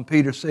 Or like when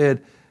Peter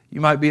said,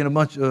 you might be in a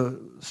bunch of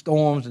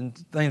storms and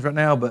things right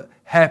now, but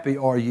happy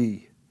are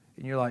ye.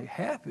 And you're like,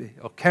 happy?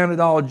 Or count it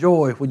all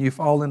joy when you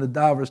fall into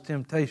divers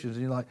temptations.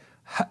 And you're like,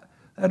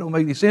 that don't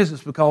make any sense.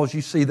 It's because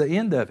you see the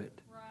end of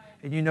it. Right.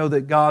 And you know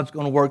that God's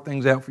going to work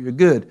things out for your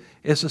good.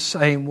 It's the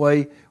same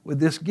way with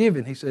this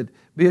giving. He said,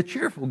 be a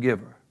cheerful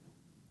giver.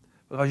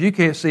 Because you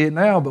can't see it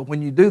now, but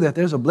when you do that,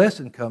 there's a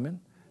blessing coming.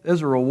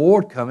 There's a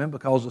reward coming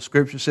because the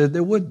Scripture said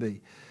there would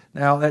be.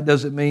 Now, that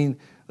doesn't mean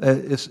that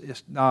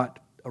it's not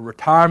a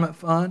retirement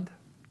fund,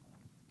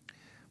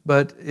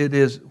 but it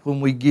is when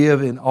we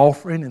give in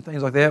offering and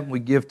things like that, when we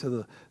give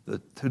to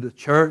the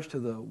church, to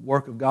the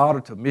work of God,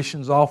 or to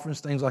missions offerings,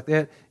 things like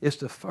that, it's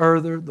to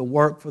further the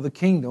work for the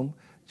kingdom,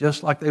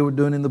 just like they were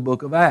doing in the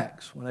book of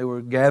Acts, when they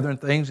were gathering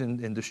things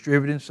and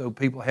distributing so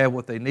people had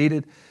what they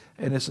needed.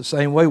 And it's the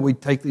same way we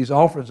take these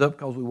offerings up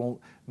because we want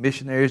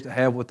missionaries to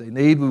have what they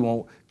need. We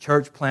want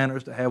church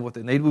planners to have what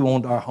they need. We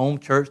want our home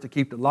church to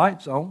keep the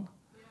lights on.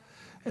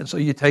 And so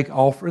you take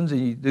offerings and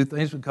you do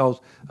things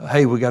because,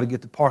 hey, we got to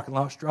get the parking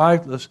lot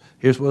striped.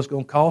 Here's what it's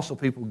going to cost, so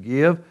people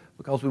give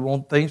because we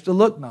want things to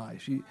look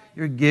nice.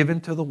 You're giving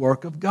to the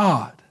work of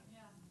God.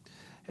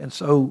 And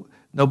so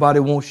nobody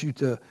wants you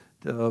to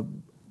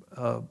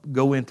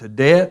go into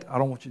debt. I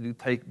don't want you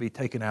to be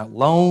taking out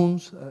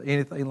loans,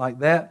 anything like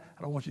that.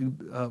 I don't want you,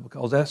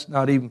 because that's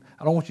not even,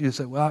 I don't want you to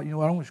say, well, you know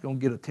what, I'm just going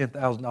to get a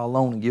 $10,000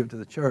 loan and give it to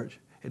the church,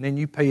 and then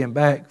you pay him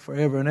back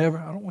forever and ever.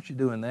 I don't want you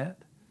doing that.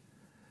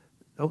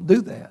 Don't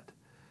do that.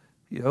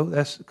 You know,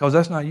 that's because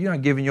you're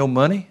not giving your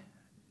money.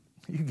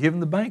 You're giving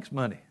the bank's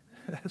money.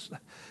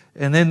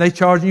 And then they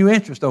charging you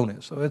interest on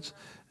it. So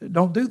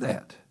don't do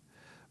that.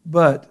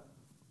 But,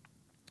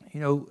 you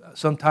know,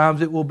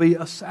 sometimes it will be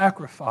a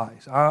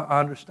sacrifice. I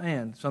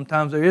understand.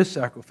 Sometimes there is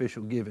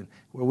sacrificial giving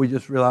where we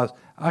just realize,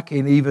 I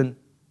can't even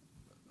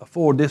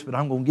afford this, but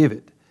I'm going to give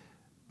it.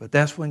 But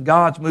that's when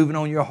God's moving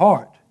on your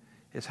heart.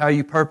 It's how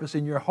you purpose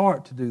in your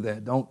heart to do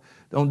that. Don't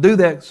do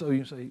that so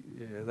you say,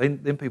 yeah,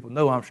 them people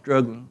know I'm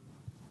struggling.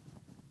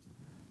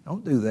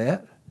 Don't do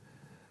that.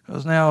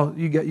 Because now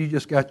you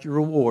just got your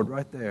reward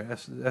right there.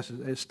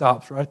 It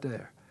stops right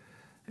there.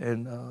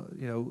 And,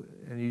 you know,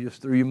 and you just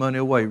threw your money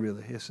away,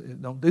 really.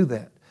 Don't do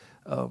that.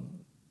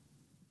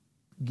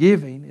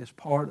 Giving is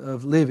part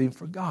of living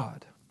for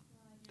God.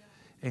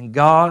 And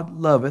God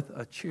loveth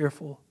a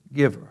cheerful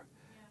giver.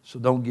 So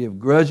don't give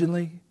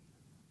grudgingly.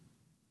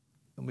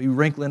 Don't be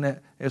wrinkling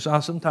that. And so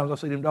sometimes I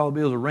see them dollar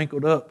bills are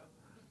wrinkled up.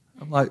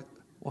 I'm like,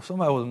 well,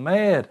 somebody was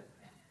mad.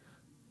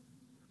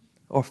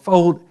 Or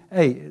fold.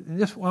 Hey,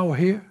 just while we're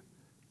here,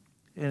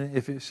 and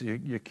if it's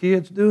your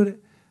kids doing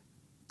it,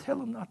 tell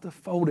them not to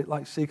fold it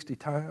like 60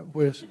 times,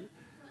 where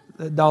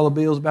that dollar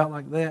bill's about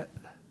like that,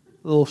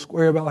 a little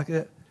square about like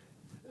that.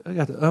 I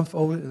got to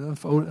unfold it and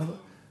unfold it.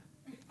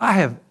 I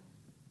have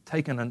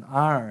taken an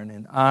iron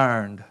and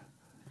ironed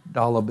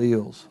dollar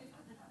bills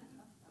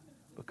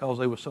because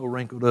they were so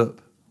wrinkled up.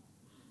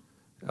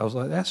 I was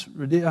like, that's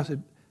ridiculous.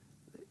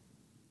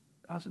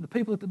 I said, the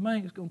people at the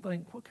bank is going to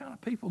think, what kind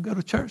of people go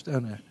to church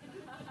down there?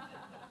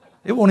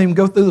 It won't even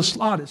go through the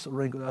slot. It's so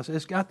wrinkled. I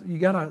said, you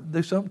got to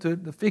do something to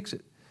it to fix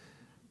it.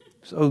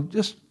 So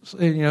just,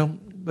 you know,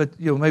 but,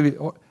 you know, maybe,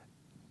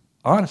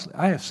 honestly,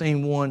 I have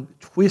seen one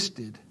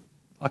twisted,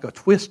 like a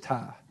twist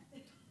tie.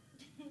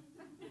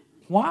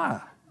 Why?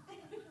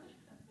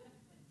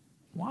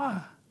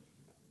 Why?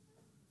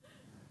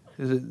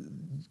 Is it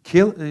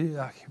kill?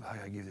 I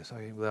got to give this.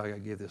 I got to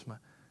give this. You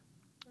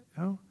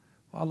know,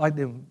 well, I like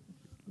them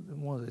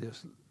ones that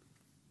just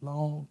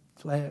long,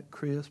 flat,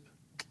 crisp.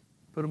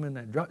 Put them in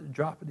there,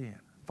 drop it in.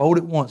 Fold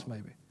it once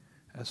maybe.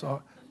 That's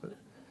all. But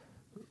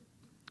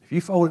if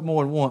you fold it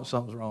more than once,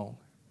 something's wrong.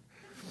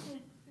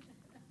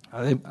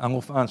 I'm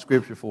going to find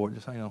scripture for it.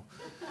 Just hang on.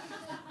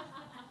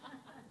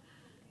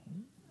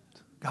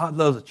 God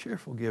loves a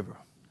cheerful giver.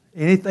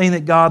 Anything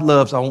that God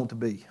loves, I want to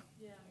be.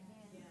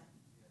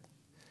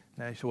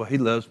 Now you say, well, He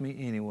loves me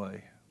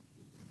anyway.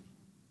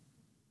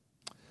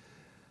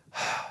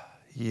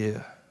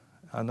 Yeah,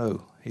 I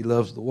know. He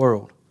loves the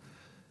world.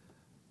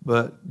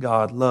 But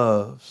God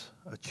loves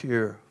a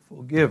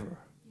cheerful giver.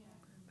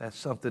 That's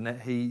something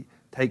that He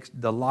takes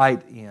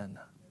delight in.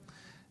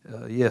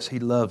 Yes, He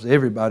loves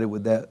everybody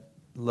with that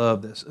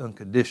love that's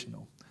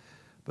unconditional.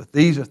 But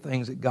these are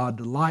things that God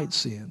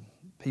delights in.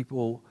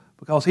 People,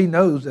 because He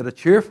knows that a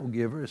cheerful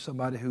giver is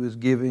somebody who is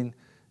giving,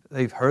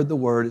 they've heard the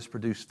Word, it's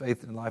produced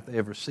faith in life, they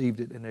have received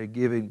it, and they're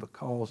giving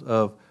because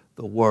of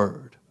the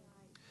Word.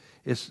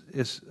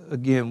 It's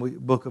again,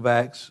 Book of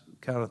Acts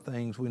kind of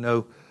things we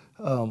know.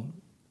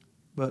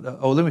 But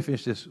let me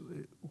finish this.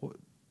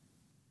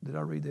 Did I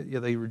read that? Yeah,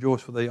 they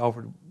rejoiced for they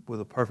offered with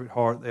a perfect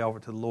heart. They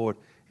offered to the Lord.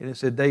 And it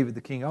said David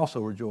the king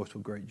also rejoiced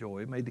with great joy.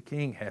 It made the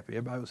king happy.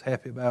 Everybody was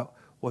happy about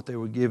what they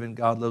were given.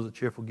 God loves a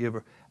cheerful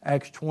giver.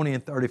 Acts 20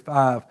 and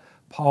 35,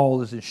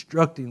 Paul is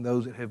instructing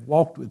those that have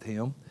walked with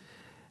him.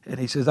 And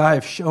he says, I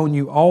have shown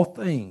you all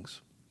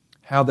things,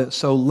 how that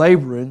so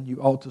laboring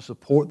you ought to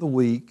support the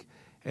weak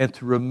and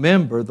to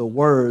remember the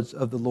words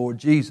of the Lord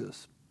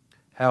Jesus,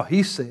 how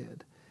He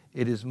said,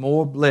 it is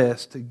more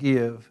blessed to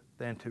give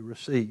than to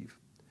receive.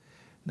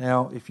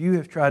 Now, if you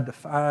have tried to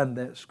find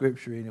that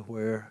scripture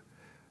anywhere,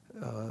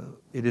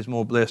 it is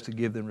more blessed to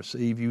give than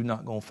receive, you're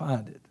not going to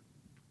find it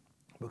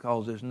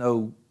because there's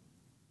no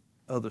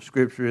other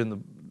scripture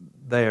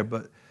there.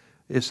 But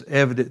it's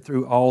evident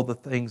through all the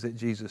things that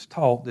Jesus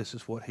taught. This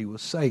is what He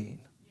was saying.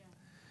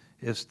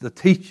 Yeah. It's the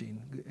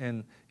teaching.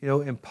 And, you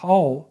know, and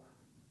Paul,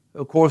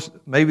 of course,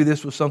 maybe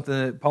this was something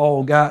that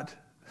Paul got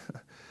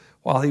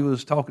while he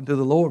was talking to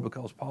the Lord,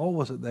 because Paul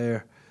wasn't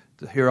there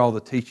to hear all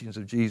the teachings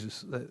of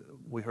Jesus that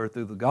we heard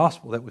through the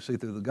gospel, that we see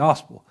through the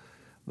gospel.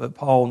 But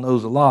Paul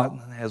knows a lot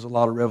and has a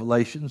lot of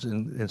revelations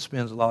and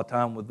spends a lot of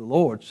time with the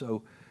Lord.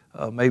 So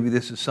maybe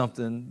this is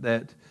something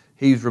that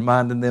he's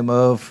reminding them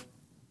of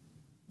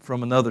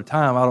from another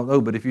time. I don't know.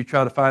 But if you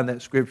try to find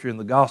that scripture in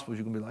the Gospels,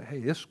 you're going to be like,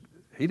 hey,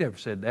 he never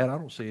said that. I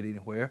don't see it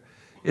anywhere.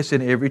 It's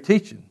in every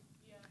teaching.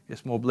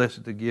 It's more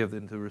blessed to give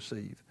than to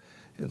receive.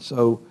 And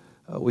so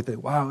we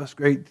think, wow, that's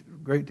great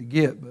to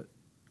get. But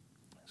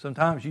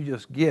sometimes you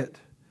just get.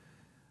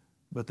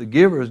 But the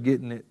giver is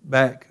getting it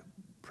back,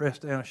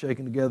 pressed down,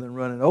 shaken together, and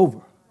running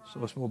over.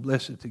 So it's more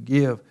blessed to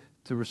give,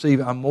 to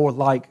receive. I'm more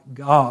like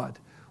God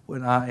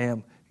when I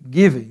am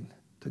giving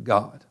to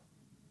God.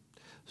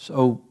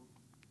 So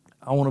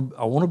I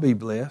want to be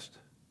blessed.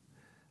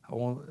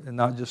 And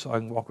not just so I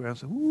can walk around and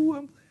say, "Ooh,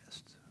 I'm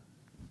blessed."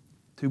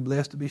 Too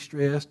blessed to be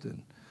stressed,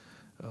 and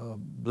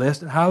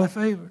blessed and highly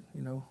favored.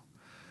 I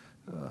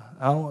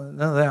don't want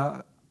none of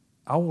that.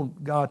 I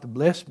want God to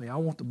bless me. I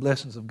want the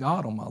blessings of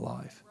God on my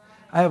life.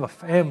 I have a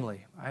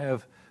family. I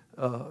have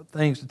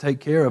things to take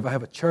care of. I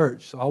have a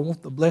church, so I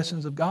want the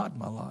blessings of God in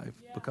my life,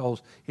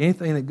 because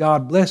anything that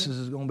God blesses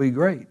is going to be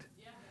great.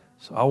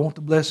 So I want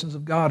the blessings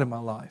of God in my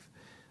life.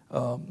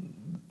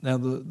 Now,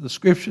 the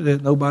scripture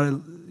that nobody,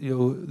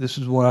 this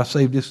is what I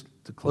saved this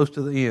to close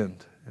to the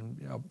end.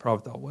 And I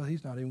probably thought, well,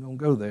 he's not even going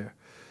to go there.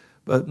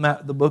 But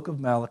the book of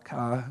Malachi,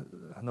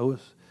 I know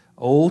it's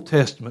Old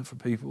Testament for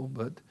people,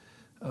 but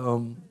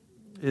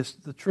it's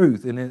the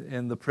truth.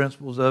 And the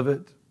principles of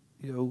it,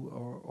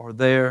 are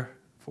there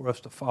for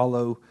us to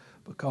follow,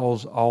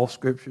 because all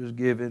scripture is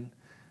given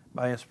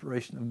by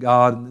inspiration of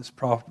God, and it's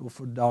profitable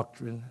for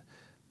doctrine,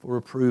 for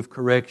reproof,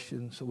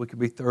 correction, so we can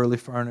be thoroughly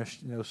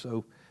furnished.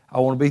 So I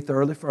want to be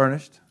thoroughly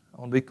furnished.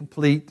 I want to be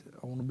complete.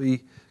 I want to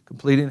be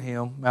complete in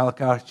Him.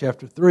 Malachi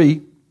chapter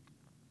 3,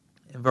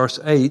 in verse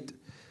 8,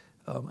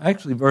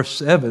 actually verse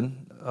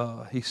 7,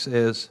 he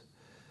says,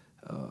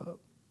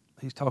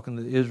 he's talking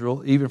to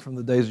Israel, "Even from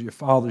the days of your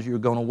fathers you are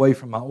gone away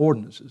from my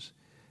ordinances,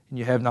 and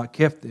you have not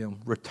kept them.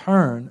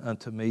 Return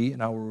unto me,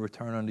 and I will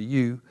return unto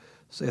you,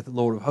 saith the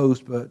Lord of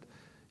hosts. But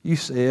you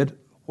said,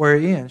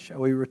 wherein shall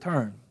we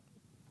return?"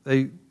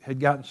 They had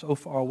gotten so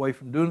far away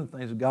from doing the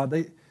things of God,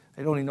 they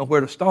don't even know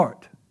where to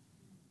start.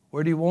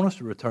 Where do you want us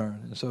to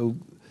return? And so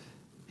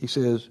he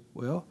says,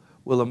 well,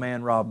 will a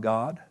man rob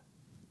God?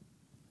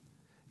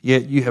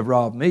 Yet you have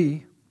robbed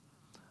me.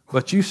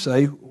 But you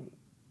say,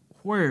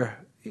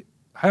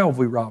 how have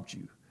we robbed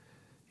you?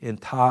 In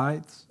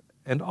tithes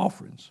and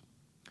offerings.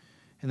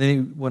 And then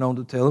he went on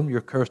to tell them, "You're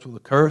cursed with a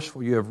curse,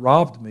 for you have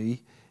robbed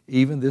me,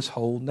 even this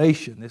whole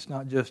nation." It's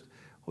not just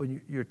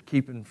when you're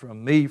keeping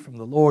from me, from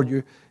the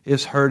Lord.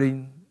 It's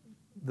hurting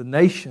the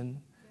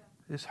nation.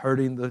 It's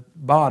hurting the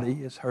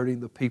body. It's hurting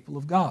the people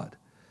of God.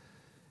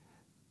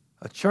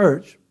 A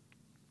church,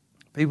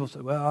 people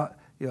say, "Well,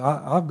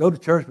 I'll go to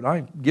church, but I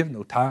ain't giving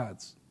no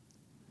tithes."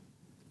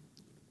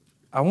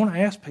 I want to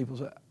ask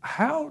people,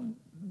 how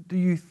do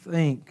you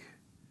think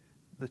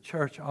the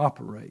church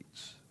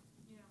operates?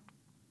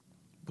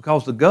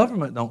 Because the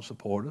government don't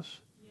support us.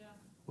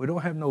 We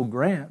don't have no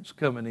grants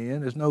coming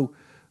in. There's no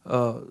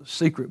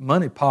secret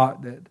money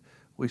pot that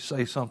we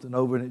say something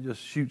over and it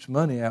just shoots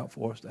money out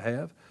for us to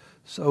have.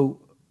 So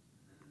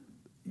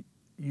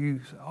you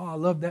say, "Oh, I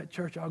love that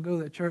church. I'll go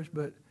to that church,"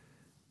 but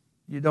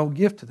you don't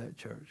give to that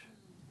church.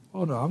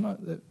 "Oh no, I'm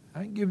not.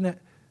 I ain't giving that."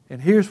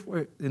 And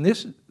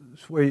this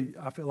is where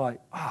I feel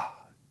like,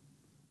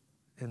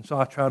 and so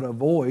I try to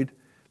avoid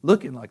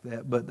looking like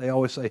that. But they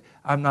always say,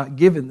 "I'm not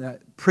giving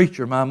that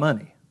preacher my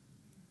money,"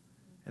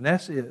 and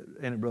that's it,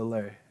 ain't it, Brother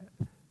Larry?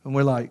 And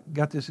we're like,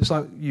 got this. It's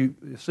like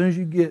as soon as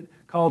you get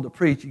called to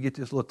preach, you get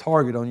this little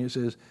target on you that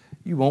says,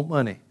 "You want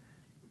money."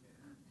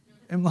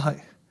 And I'm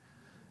like,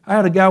 I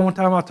had a guy one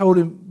time, I told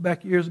him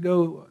back years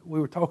ago, we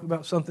were talking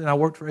about something. I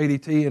worked for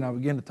ADT, and I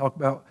began to talk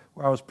about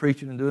where I was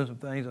preaching and doing some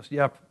things. I said,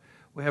 "Yeah,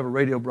 we have a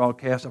radio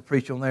broadcast. I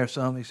preach on there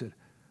some." He said,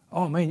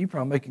 "Oh, man, you're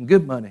probably making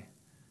good money."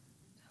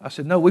 I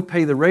said, "No, we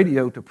pay the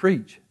radio to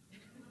preach."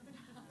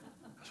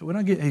 I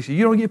said, he said,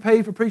 "You don't get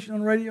paid for preaching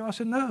on the radio?" I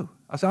said, "No."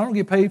 I said, "I don't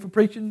get paid for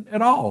preaching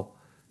at all."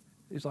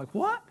 He's like,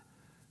 "What?"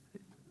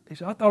 He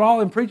said, "I thought all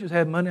them preachers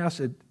had money." I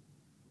said,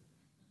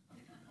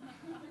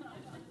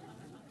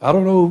 "I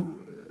don't know,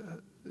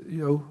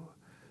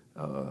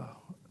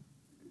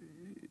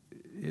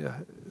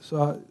 yeah."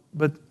 So,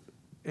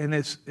 and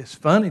it's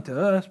funny to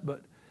us,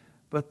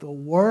 but the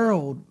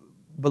world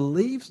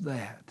believes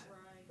that.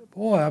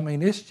 Boy, I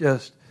mean, it's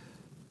just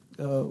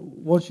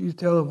once you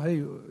tell them, "Hey,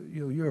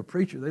 you're a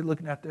preacher," they're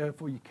looking out there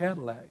for your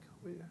Cadillac.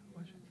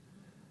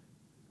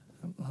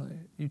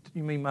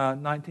 You mean my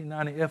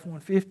 1990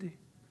 F-150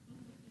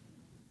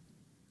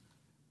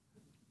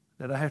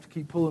 that I have to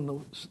keep pulling the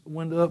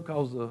window up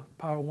because the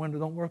power window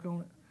don't work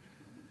on it?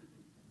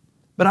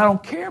 But I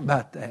don't care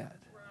about that.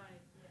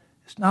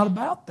 It's not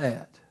about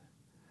that.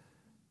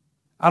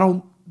 I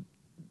don't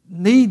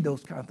need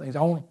those kind of things.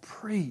 I want to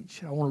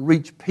preach. I want to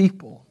reach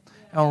people.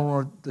 I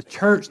want the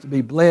church to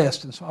be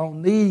blessed, and so I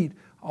don't need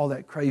all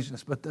that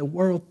craziness. But the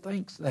world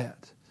thinks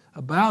that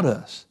about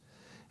us.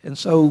 And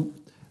so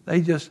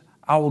they just,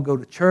 "I will go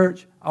to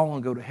church, I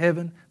want to go to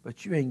heaven,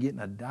 but you ain't getting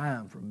a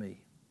dime from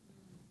me."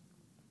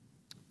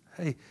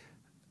 Hey,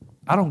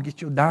 I don't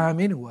get your dime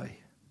anyway.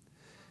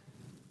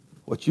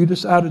 What you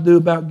decide to do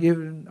about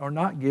giving or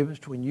not giving is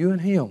between you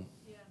and Him.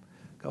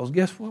 Because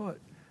guess what?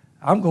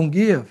 I'm going to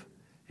give,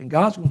 and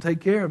God's going to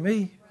take care of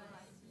me.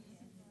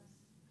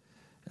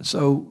 And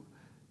so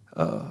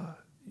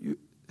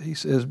he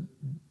says,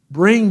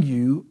 "Bring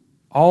you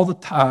all the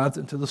tithes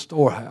into the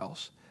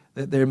storehouse,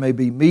 that there may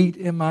be meat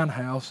in mine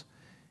house."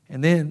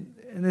 And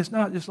it's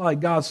not just like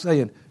God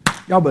saying,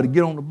 "Y'all better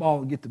get on the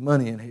ball and get the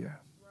money in here."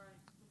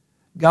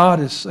 God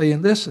is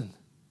saying, "Listen,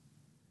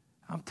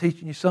 I'm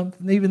teaching you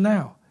something even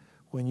now.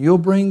 When you'll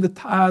bring the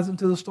tithes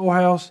into the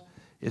storehouse,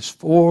 is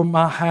for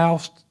my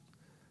house.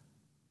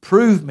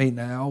 Prove me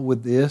now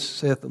with this,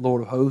 saith the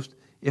Lord of hosts,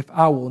 if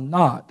I will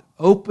not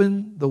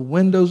open the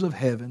windows of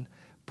heaven,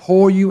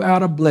 pour you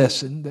out a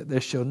blessing, that there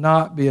shall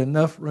not be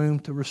enough room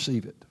to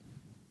receive it.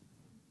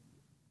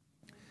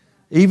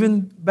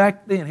 Even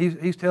back then,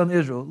 he's telling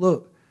Israel,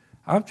 look,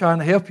 I'm trying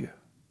to help you.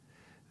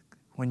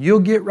 When you'll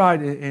get right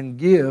and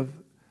give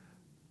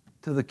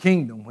to the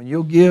kingdom, when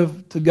you'll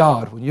give to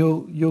God, when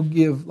you'll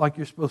give like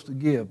you're supposed to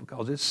give,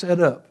 because it's set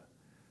up.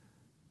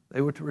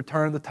 They were to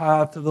return the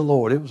tithe to the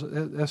Lord.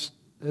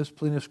 There's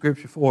plenty of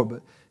scripture for it,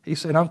 but he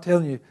said, I'm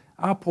telling you,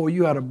 I'll pour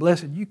you out a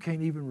blessing. You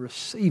can't even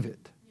receive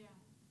it. Yeah.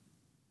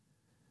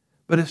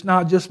 But it's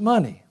not just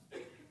money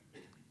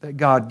that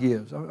God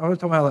gives. I'm not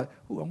talking about like,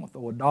 I'm going to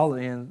throw $1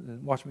 in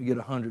and watch me get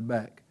 100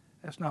 back.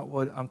 That's not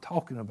what I'm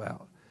talking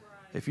about.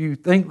 Right. If you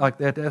think like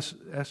that, that's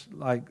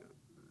like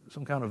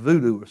some kind of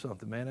voodoo or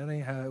something, man. That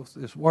ain't how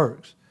this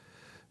works.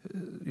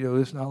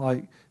 It's not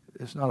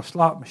a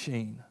slot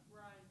machine.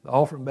 Right. The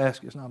offering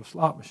basket is not a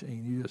slot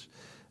machine.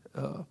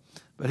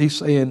 But he's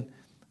saying,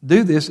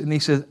 do this, and he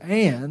says,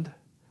 and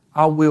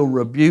I will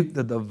rebuke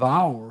the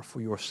devourer for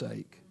your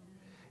sake,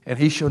 and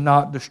he shall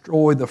not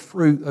destroy the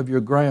fruit of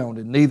your ground,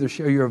 and neither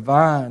shall your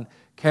vine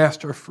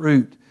cast her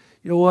fruit.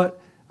 You know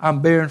what?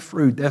 I'm bearing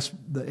fruit. That's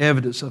the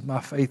evidence of my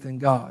faith in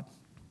God.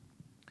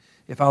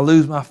 If I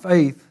lose my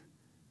faith,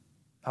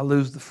 I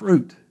lose the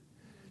fruit.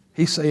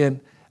 He's saying,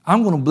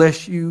 I'm going to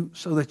bless you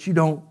so that you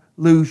don't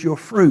lose your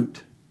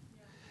fruit,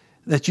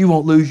 that you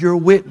won't lose your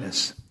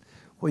witness.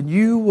 When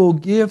you will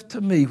give to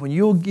me, when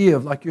you'll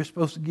give like you're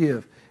supposed to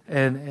give,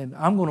 and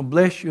I'm going to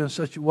bless you in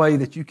such a way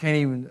that you can't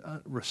even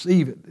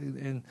receive it.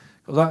 And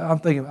because I'm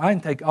thinking, I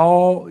can take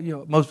all,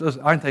 most of us,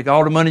 I can take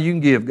all the money you can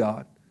give,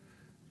 God.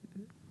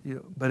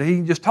 But he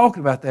ain't just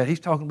talking about that. He's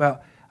talking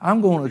about,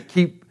 I'm going to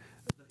keep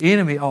the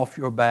enemy off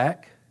your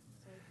back.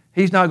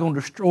 He's not going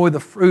to destroy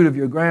the fruit of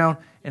your ground,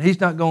 and he's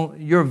not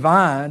going, your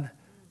vine,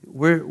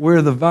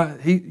 we're the vine,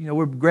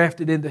 we're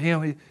grafted into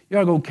him. You're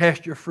not going to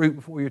cast your fruit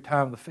before your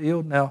time in the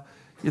field. Now,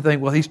 you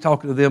think, well, he's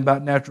talking to them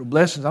about natural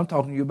blessings. I'm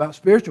talking to you about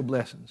spiritual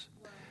blessings.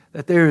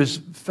 That there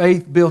is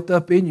faith built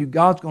up in you.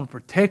 God's going to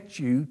protect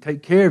you,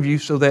 take care of you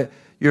so that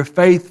your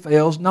faith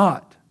fails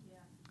not.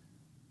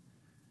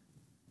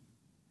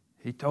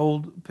 He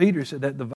told Peter, he said that the